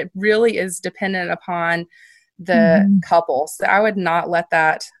hear, but it really is dependent upon the couple. So I would not let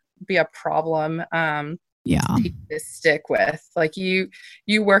that be a problem. To stick with, like, you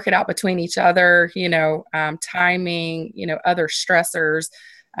work it out between each other, timing, other stressors,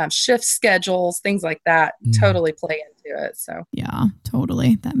 shift schedules, things like that totally play into it. So yeah,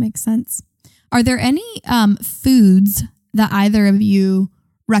 totally. That makes sense. Are there any foods that either of you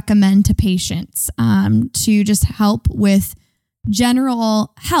recommend to patients to just help with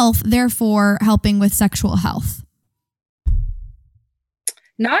general health, therefore helping with sexual health?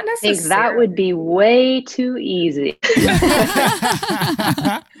 Not necessarily. I think that would be way too easy.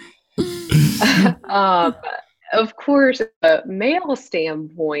 Of for a male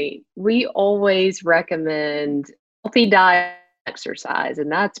standpoint, we always recommend healthy diet, exercise,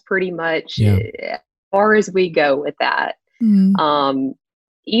 and that's pretty much as far as we go with that.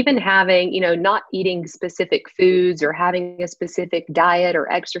 Even having, not eating specific foods or having a specific diet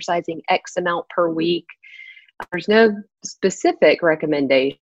or exercising X amount per week. There's no specific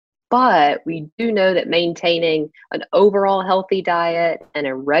recommendation, but we do know that maintaining an overall healthy diet and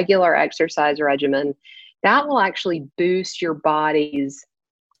a regular exercise regimen, that will actually boost your body's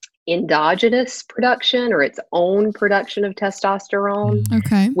endogenous production or its own production of testosterone,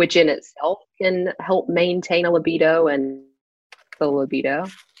 which in itself can help maintain a libido and the libido.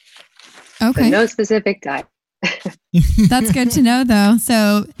 Okay. So no specific diet. That's good to know, though.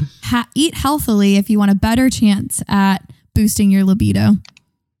 So eat healthily if you want a better chance at boosting your libido.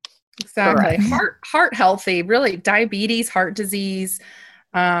 Exactly. Heart healthy, really diabetes, heart disease,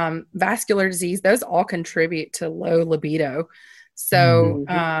 vascular disease, those all contribute to low libido. So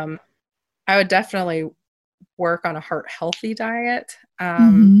I would definitely work on a heart healthy diet,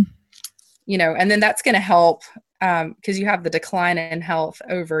 and then that's going to help because you have the decline in health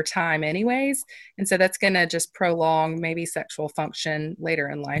over time anyways. And so that's going to just prolong maybe sexual function later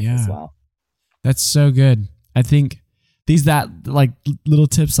in life as well. That's so good. I think little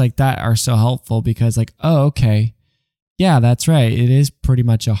tips like that are so helpful because okay. Yeah, that's right. It is pretty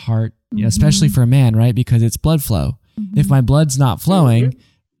much a heart, especially for a man, right? Because it's blood flow. If my blood's not flowing,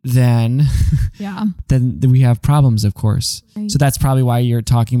 then we have problems, of course. Right. So that's probably why you're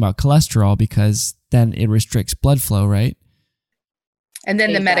talking about cholesterol, because then it restricts blood flow, right? And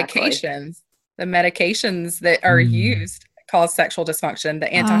then the medications that are used cause sexual dysfunction, the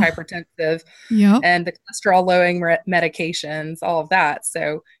antihypertensive and the cholesterol lowering medications, all of that.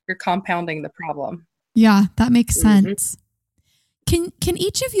 So you're compounding the problem. Yeah, that makes sense. Can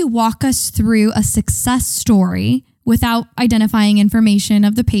each of you walk us through a success story without identifying information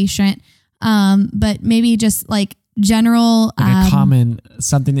of the patient, but maybe just general, a common,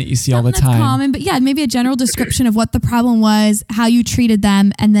 something that you see all the time. Common, but maybe a general description of what the problem was, how you treated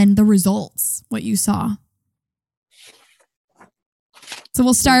them, and then the results, what you saw. So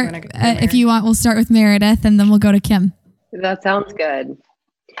we'll start, if you want, we'll start with Meredith and then we'll go to Kim. That sounds good.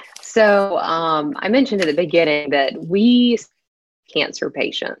 So I mentioned at the beginning that we cancer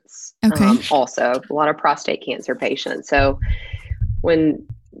patients, also a lot of prostate cancer patients. So and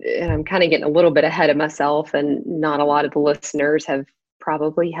I'm kind of getting a little bit ahead of myself, and not a lot of the listeners have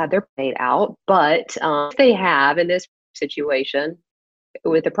probably had their prostate out, but if they have in this situation,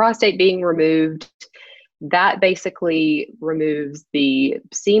 with the prostate being removed, that basically removes the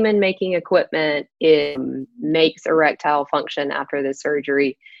semen making equipment. It makes erectile function after the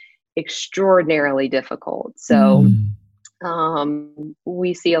surgery extraordinarily difficult. So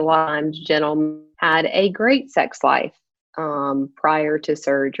we see a lot of times gentlemen had a great sex life prior to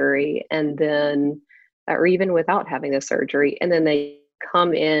surgery, and then or even without having the surgery, and then they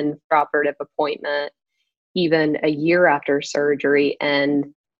come in for operative appointment even a year after surgery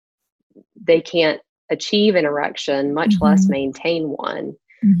and they can't achieve an erection, much less maintain one.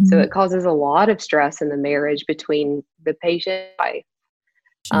 So it causes a lot of stress in the marriage between the patient and wife.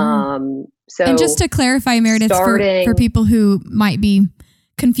 So, and just to clarify, Meredith, for people who might be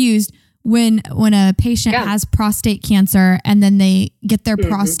confused, when a patient has prostate cancer and then they get their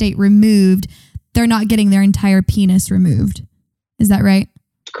prostate removed, they're not getting their entire penis removed. Is that right?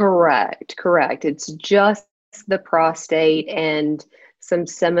 Correct. It's just the prostate and some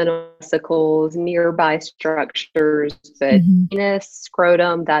seminal vesicles, nearby structures, but penis,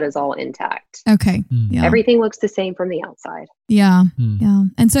 scrotum, that is all intact. Okay. Yeah. Everything looks the same from the outside. Yeah. Yeah.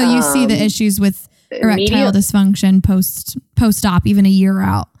 And so you see the issues with erectile dysfunction post-op, even a year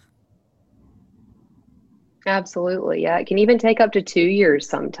out. Absolutely. Yeah. It can even take up to 2 years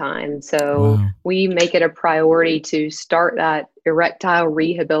sometimes. So we make it a priority to start that erectile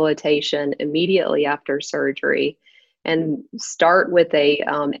rehabilitation immediately after surgery, and start with a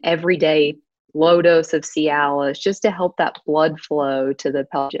everyday low dose of Cialis just to help that blood flow to the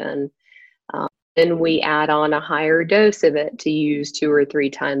pelvic. Then we add on a higher dose of it to use 2 or 3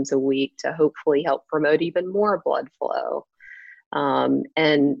 times a week to hopefully help promote even more blood flow.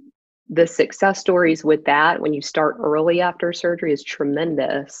 And the success stories with that, when you start early after surgery, is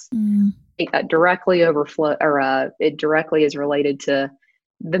tremendous. I think that directly it directly is related to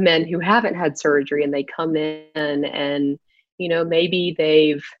the men who haven't had surgery and they come in and, maybe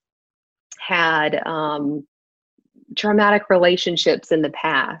they've had traumatic relationships in the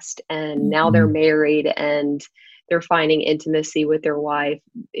past, and now they're married and they're finding intimacy with their wife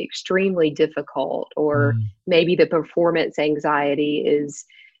extremely difficult, or maybe the performance anxiety is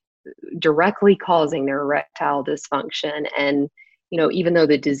directly causing their erectile dysfunction. And, even though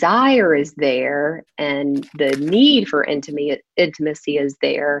the desire is there and the need for intimacy is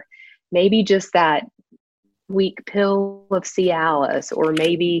there, maybe just that week pill of Cialis or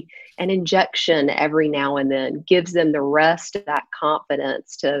maybe an injection every now and then gives them the rest of that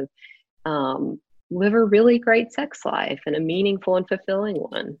confidence to live a really great sex life and a meaningful and fulfilling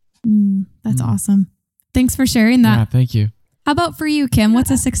one. That's awesome. Thanks for sharing that. Yeah, thank you. How about for you, Kim?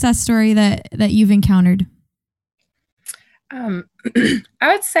 What's a success story that you've encountered? I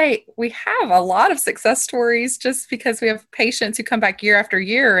would say we have a lot of success stories just because we have patients who come back year after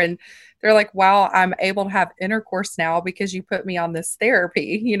year and they're like, wow, I'm able to have intercourse now because you put me on this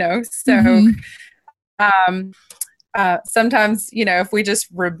therapy, So sometimes, if we just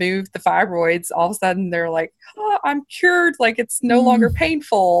remove the fibroids, all of a sudden they're like, oh, I'm cured. Like it's no longer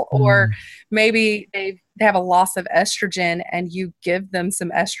painful. Or maybe they have a loss of estrogen and you give them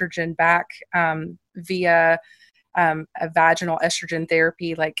some estrogen back via a vaginal estrogen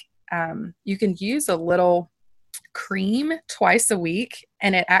therapy. Like you can use a little cream twice a week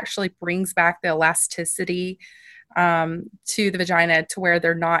and it actually brings back the elasticity to the vagina to where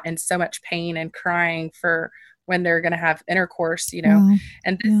they're not in so much pain and crying for when they're going to have intercourse, Wow.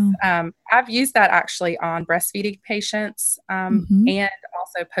 And this, I've used that actually on breastfeeding patients and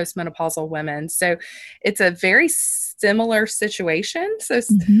also postmenopausal women. So it's a very similar situation. So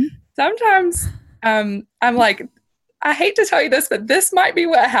sometimes I'm like, I hate to tell you this, but this might be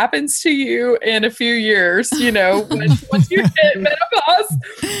what happens to you in a few years, once you hit menopause.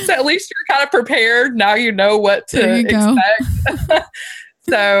 So at least you're kind of prepared. Now you know what to expect.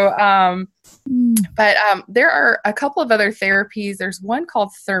 So, but there are a couple of other therapies. There's one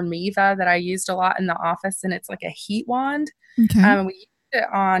called Thermiva that I used a lot in the office, and it's like a heat wand. Okay. We used it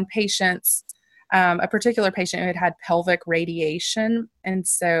on patients, a particular patient who had pelvic radiation. And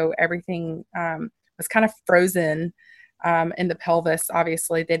so everything was kind of frozen in the pelvis.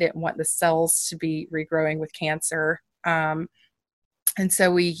 Obviously, they didn't want the cells to be regrowing with cancer. And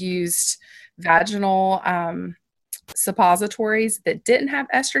so we used vaginal suppositories that didn't have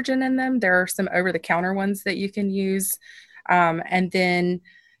estrogen in them. There are some over-the-counter ones that you can use. And then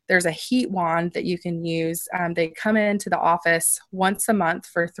there's a heat wand that you can use. They come into the office once a month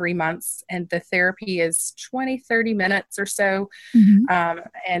for 3 months, and the therapy is 20, 30 minutes or so.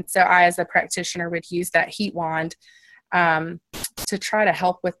 And so I, as a practitioner, would use that heat wand to try to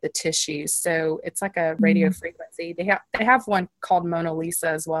help with the tissues. So it's like a radio frequency. They have one called Mona Lisa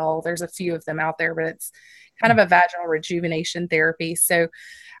as well. There's a few of them out there, but it's kind of a vaginal rejuvenation therapy. So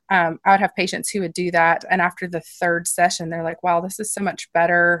I would have patients who would do that. And after the third session, they're like, wow, this is so much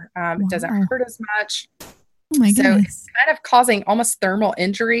better. It doesn't hurt as much. Oh my goodness. So it's kind of causing almost thermal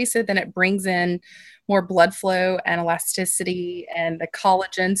injury. So then it brings in more blood flow and elasticity, and the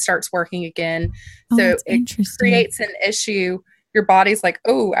collagen starts working again. So it creates an issue. Your body's like,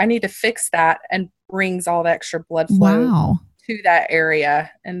 oh, I need to fix that, and brings all the extra blood flow to that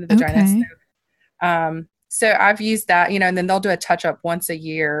area in the vagina. Okay. So I've used that, and then they'll do a touch-up once a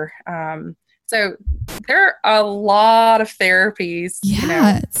year. So there are a lot of therapies.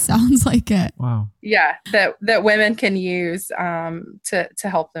 Yeah, it sounds like it. Wow. Yeah, that women can use to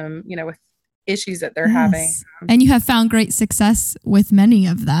help them, with issues that they're having. And you have found great success with many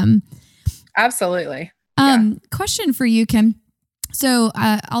of them. Absolutely. Question for you, Kim. So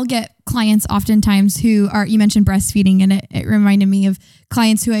I'll get clients oftentimes who are, you mentioned breastfeeding, and it reminded me of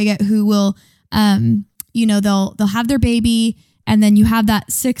clients who I get who will, they'll have their baby, and then you have that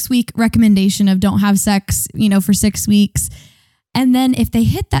 6-week recommendation of don't have sex, for 6 weeks. And then if they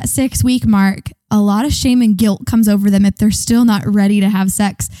hit that 6-week mark, a lot of shame and guilt comes over them if they're still not ready to have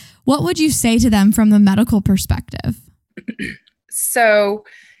sex. What would you say to them from the medical perspective? So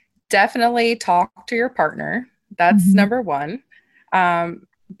definitely talk to your partner. That's number one.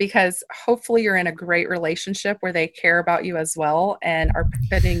 Because hopefully you're in a great relationship where they care about you as well and are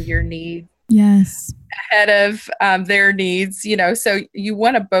putting your needs ahead of their needs, so you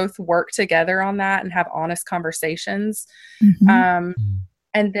want to both work together on that and have honest conversations. And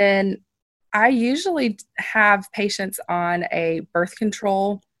then I usually have patients on a birth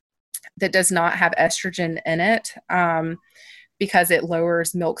control that does not have estrogen in it, because it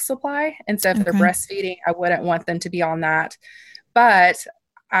lowers milk supply. And so if they're breastfeeding, I wouldn't want them to be on that. But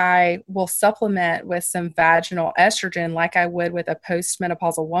I will supplement with some vaginal estrogen like I would with a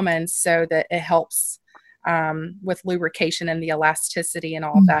postmenopausal woman, so that it helps with lubrication and the elasticity and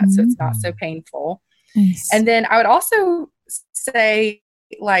all of that. So it's not so painful. Nice. And then I would also say,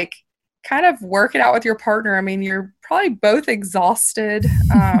 kind of work it out with your partner. I mean, you're probably both exhausted.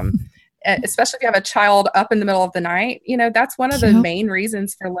 especially if you have a child up in the middle of the night, that's one of the main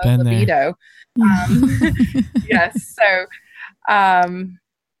reasons for low libido. Yes. So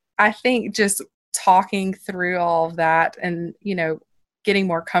I think just talking through all of that and, getting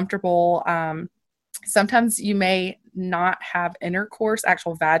more comfortable. Sometimes you may not have intercourse,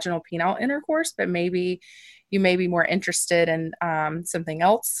 actual vaginal penile intercourse, but maybe you may be more interested in something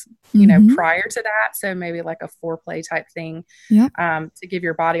else, prior to that. So maybe like a foreplay type thing, to give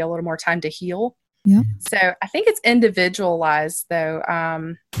your body a little more time to heal. Yep. So I think it's individualized though.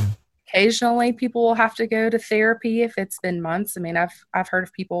 Occasionally people will have to go to therapy if it's been months. I mean, I've heard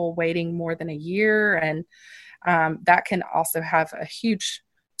of people waiting more than a year, and that can also have a huge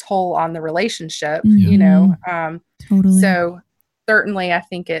toll on the relationship, Totally. So certainly I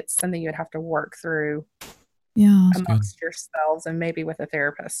think it's something you'd have to work through amongst yourselves and maybe with a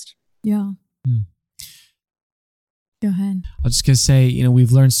therapist. Yeah. Go ahead. I was just going to say,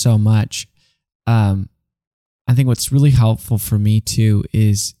 we've learned so much. I think what's really helpful for me too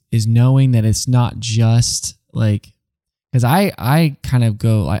is knowing that it's not just like, because I kind of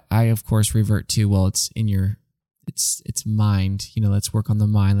go, I of course revert to, well, it's in your, it's mind, let's work on the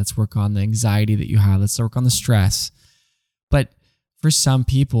mind. Let's work on the anxiety that you have. Let's work on the stress. But for some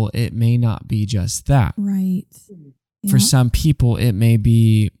people, it may not be just that. Right. For some people, it may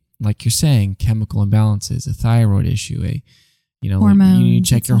be, like you're saying, chemical imbalances, a thyroid issue, hormones, you need to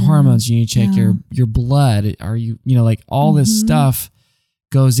check your hormones, you need to check your blood. Are you, all this stuff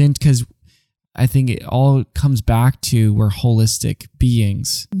goes in, because I think it all comes back to we're holistic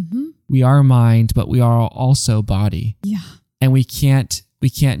beings. We are mind, but we are also body. Yeah. And we can't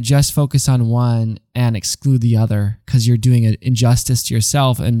just focus on one and exclude the other, because you're doing an injustice to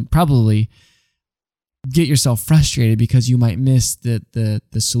yourself and probably get yourself frustrated because you might miss the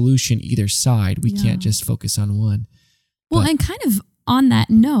solution either side. We can't just focus on one. Well, and kind of on that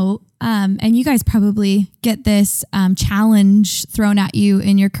note, and you guys probably get this challenge thrown at you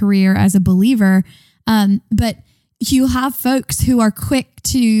in your career as a believer, but you have folks who are quick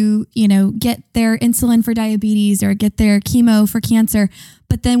to, get their insulin for diabetes or get their chemo for cancer.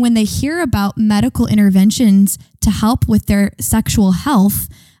 But then when they hear about medical interventions to help with their sexual health,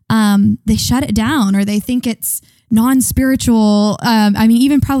 they shut it down, or they think it's non-spiritual.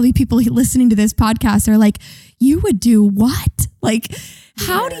 Even probably people listening to this podcast are like, you would do what? Like,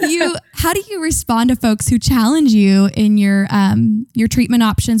 how do you respond to folks who challenge you in your treatment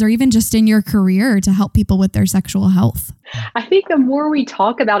options, or even just in your career to help people with their sexual health? I think the more we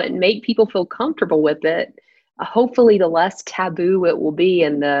talk about it and make people feel comfortable with it, hopefully the less taboo it will be,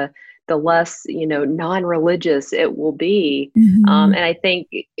 and the less, non-religious it will be. And I think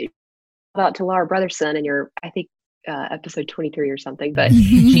about to Laura Brotherson in your, I think, episode 23 or something, but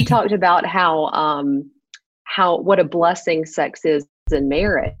she talked about what a blessing sex is in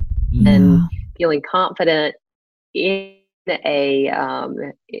marriage, and feeling confident in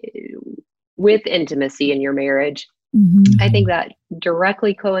with intimacy in your marriage. I think that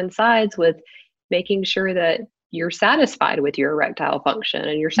directly coincides with making sure that you're satisfied with your erectile function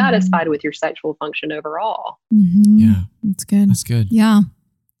and you're satisfied with your sexual function overall. Yeah, that's good. That's good. Yeah.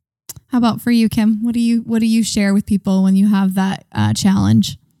 How about for you, Kim? What do you share with people when you have that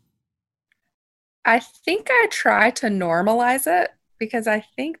challenge? I think I try to normalize it, because I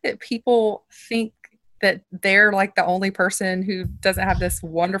think that people think that they're like the only person who doesn't have this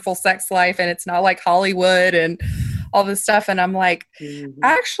wonderful sex life, and it's not like Hollywood and all this stuff. And I'm like,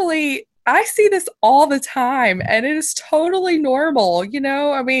 actually, I see this all the time, and it is totally normal.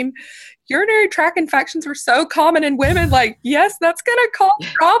 Urinary tract infections are so common in women. Like, yes, that's going to cause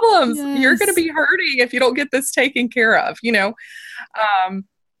problems. Yes. You're going to be hurting if you don't get this taken care of,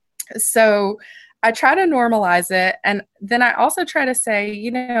 So I try to normalize it. And then I also try to say,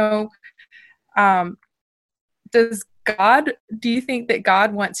 do you think that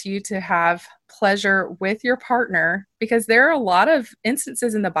God wants you to have pleasure with your partner? Because there are a lot of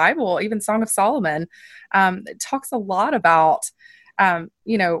instances in the Bible, even Song of Solomon, it talks a lot about,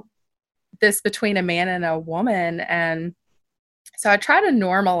 this between a man and a woman. And so I try to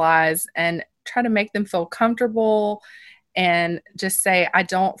normalize and try to make them feel comfortable, and just say, I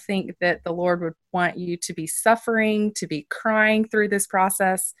don't think that the Lord would want you to be suffering, to be crying through this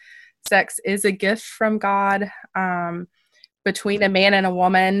process. Sex is a gift from God, between a man and a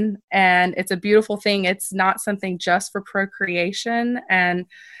woman, and it's a beautiful thing. It's not something just for procreation. And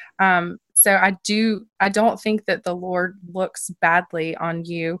so I don't think that the Lord looks badly on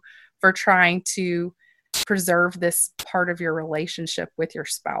you for trying to preserve this part of your relationship with your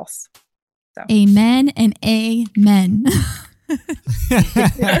spouse. So. Amen and amen.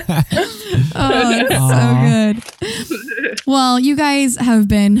 Oh, that's so good. Well, you guys have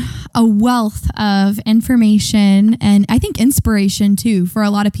been a wealth of information and I think inspiration too for a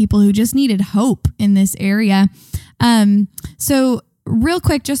lot of people who just needed hope in this area. So real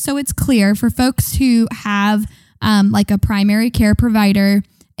quick, just so it's clear for folks who have like a primary care provider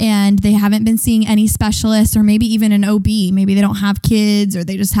and they haven't been seeing any specialists or maybe even an OB, maybe they don't have kids or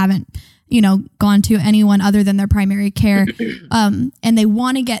they just haven't, gone to anyone other than their primary care, and they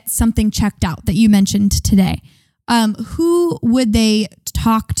want to get something checked out that you mentioned today. Who would they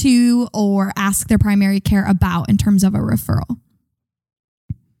talk to or ask their primary care about in terms of a referral?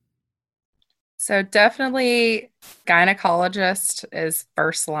 So definitely gynecologist is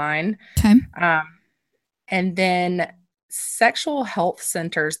first line. Okay. And then sexual health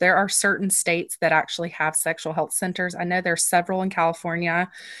centers. There are certain states that actually have sexual health centers. I know there's several in California.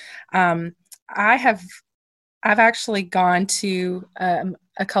 I've actually gone to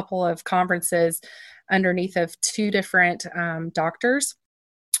a couple of conferences underneath of two different doctors.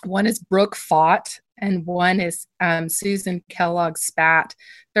 One is Brooke Fott and one is Susan Kellogg Spat.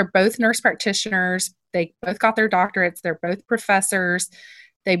 They're both nurse practitioners. They both got their doctorates. They're both professors.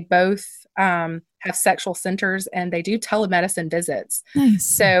 They both have sexual centers and they do telemedicine visits. Nice.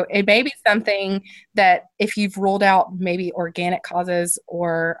 So it may be something that if you've ruled out maybe organic causes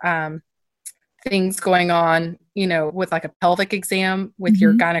or things going on, with like a pelvic exam with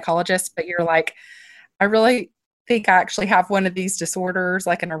your gynecologist, but you're like, I really think I actually have one of these disorders,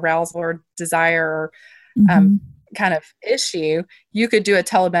 like an arousal or desire kind of issue, you could do a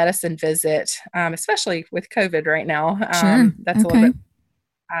telemedicine visit, especially with COVID right now. Sure. That's Okay. a little bit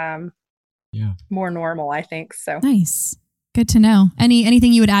more normal, I think. So nice. Good to know.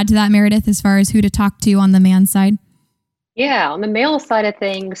 Anything you would add to that, Meredith, as far as who to talk to on the man side? Yeah, on the male side of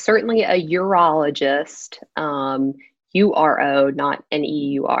things, certainly a urologist, URO, not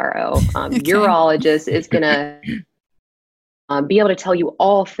NEURO. Okay. Urologist is going to be able to tell you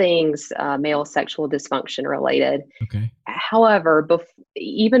all things male sexual dysfunction related. Okay. However,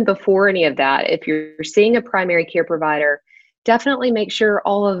 even before any of that, if you're seeing a primary care provider, definitely make sure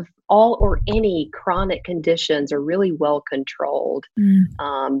all or any chronic conditions are really well controlled.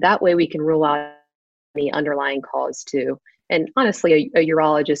 That way we can rule out any underlying cause too. And honestly, a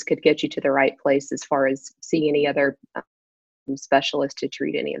urologist could get you to the right place as far as seeing any other specialist to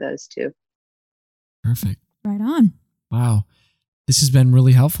treat any of those too. Perfect. Right on. Wow. This has been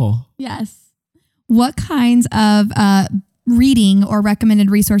really helpful. Yes. What kinds of reading or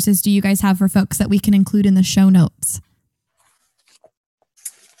recommended resources do you guys have for folks that we can include in the show notes?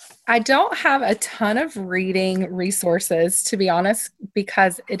 I don't have a ton of reading resources, to be honest,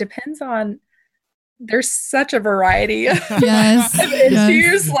 because it depends on, there's such a variety of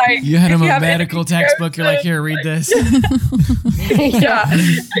issues. Like you had a medical textbook, you're like, here, read this. Yeah,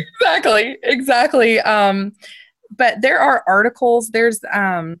 exactly. But there are articles. There's,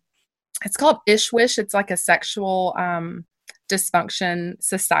 it's called Ishwish. It's like a sexual dysfunction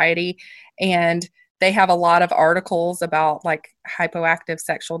society. And they have a lot of articles about like hypoactive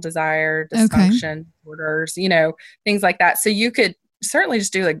sexual desire, dysfunction disorders, things like that. So you could certainly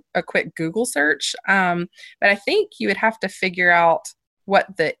just do like a quick Google search. But I think you would have to figure out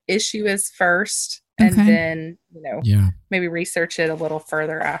what the issue is first and then, maybe research it a little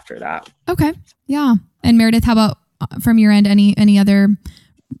further after that. Okay. Yeah. And Meredith, how about from your end, any other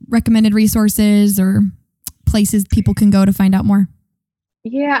recommended resources or places people can go to find out more?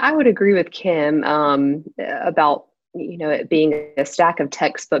 Yeah, I would agree with Kim about, it being a stack of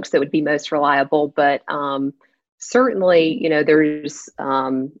textbooks that would be most reliable, but certainly, there's,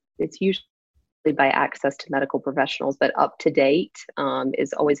 it's usually by access to medical professionals, but UpToDate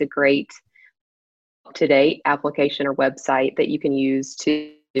is always a great UpToDate application or website that you can use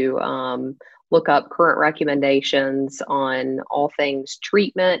to look up current recommendations on all things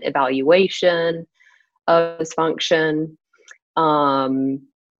treatment, evaluation of dysfunction.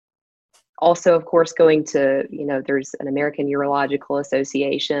 Also, of course, going to, there's an American Urological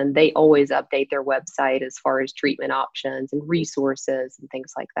Association. They always update their website as far as treatment options and resources and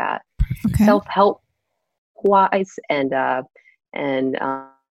things like that. Okay. Self-help wise and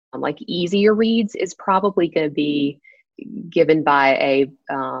like easier reads is probably going to be given by a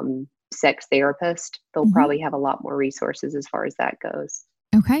sex therapist. They'll probably have a lot more resources as far as that goes.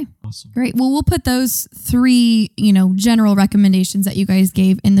 Okay. Awesome. Great. Well, we'll put those 3, general recommendations that you guys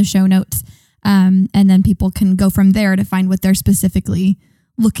gave in the show notes. And then people can go from there to find what they're specifically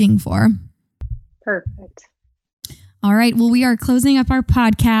looking for. Perfect. All right. Well, we are closing up our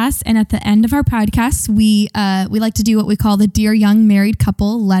podcast. And at the end of our podcast, we like to do what we call the Dear Young Married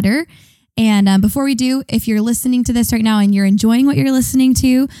Couple letter. And before we do, if you're listening to this right now and you're enjoying what you're listening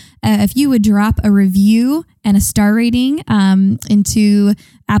to, if you would drop a review and a star rating into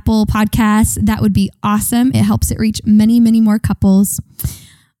Apple Podcasts, that would be awesome. It helps it reach many, many more couples.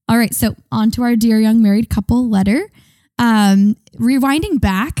 All right, so on to our Dear Young Married Couple letter. Rewinding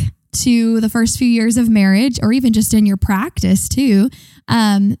back to the first few years of marriage, or even just in your practice too,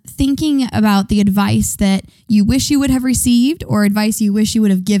 thinking about the advice that you wish you would have received or advice you wish you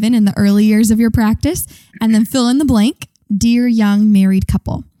would have given in the early years of your practice, and then fill in the blank, Dear Young Married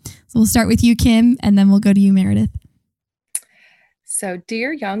Couple. So we'll start with you, Kim, and then we'll go to you, Meredith. So,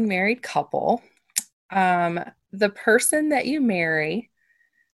 Dear Young Married Couple, the person that you marry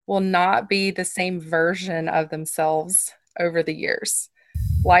will not be the same version of themselves over the years.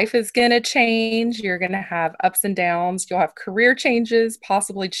 Life is going to change. You're going to have ups and downs. You'll have career changes,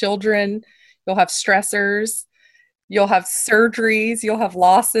 possibly children. You'll have stressors. You'll have surgeries. You'll have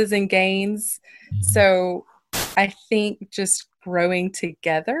losses and gains. So I think just growing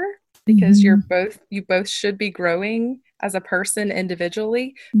together, because you both should be growing as a person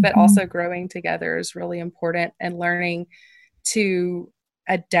individually, but also growing together is really important, and learning to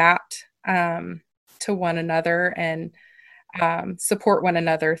adapt to one another and support one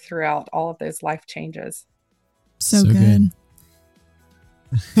another throughout all of those life changes. So good.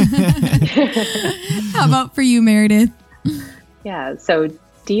 How about for you, Meredith? Yeah. So,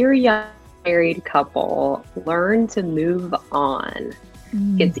 dear young married couple, learn to move on.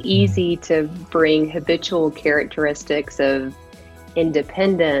 It's easy to bring habitual characteristics of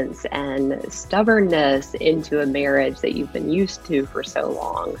independence and stubbornness into a marriage that you've been used to for so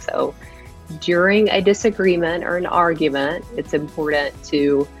long. So during a disagreement or an argument, it's important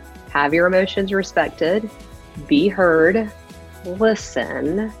to have your emotions respected, be heard,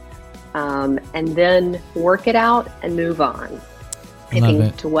 listen, and then work it out and move on. I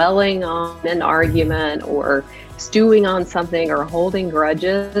think dwelling on an argument or stewing on something or holding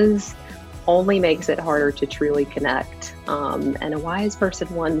grudges only makes it harder to truly connect. And a wise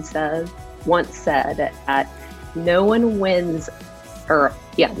person once said that no one wins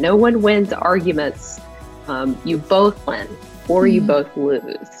arguments. You both win or you both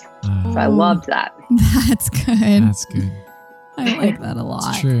lose. So I loved that. That's good. That's good. I like that a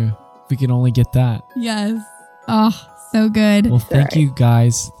lot. It's true. If we can only get that. Yes. Oh, so good. Well, thank you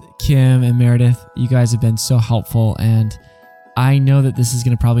guys, Kim and Meredith. You guys have been so helpful, and I know that this is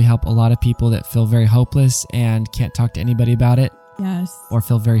going to probably help a lot of people that feel very hopeless and can't talk to anybody about it. Yes. Or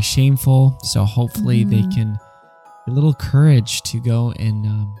feel very shameful. So hopefully they can get a little courage to go and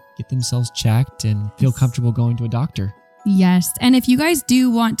get themselves checked and feel comfortable going to a doctor. Yes. And if you guys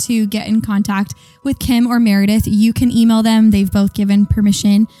do want to get in contact with Kim or Meredith, you can email them. They've both given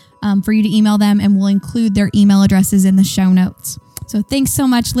permission for you to email them, and we'll include their email addresses in the show notes. So thanks so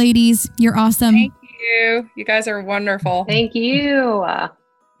much, ladies. You're awesome. Thank you. You guys are wonderful. Thank you.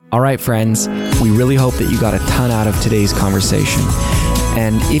 All right, friends, we really hope that you got a ton out of today's conversation.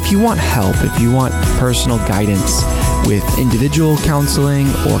 And if you want help, if you want personal guidance with individual counseling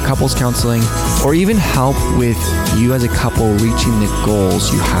or couples counseling, or even help with you as a couple reaching the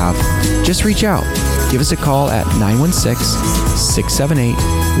goals you have, just reach out. Give us a call at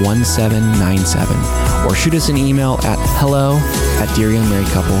 916-678-1797 or shoot us an email at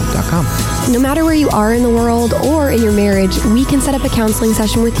hello@dearyoungmarriedcouple.com. No matter where you are in the world or in your marriage, we can set up a counseling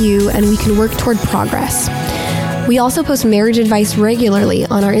session with you and we can work toward progress. We also post marriage advice regularly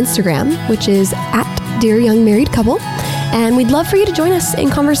on our Instagram, which is @dearyoungmarriedcouple, and we'd love for you to join us in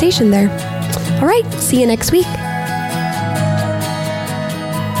conversation there. All right, see you next week.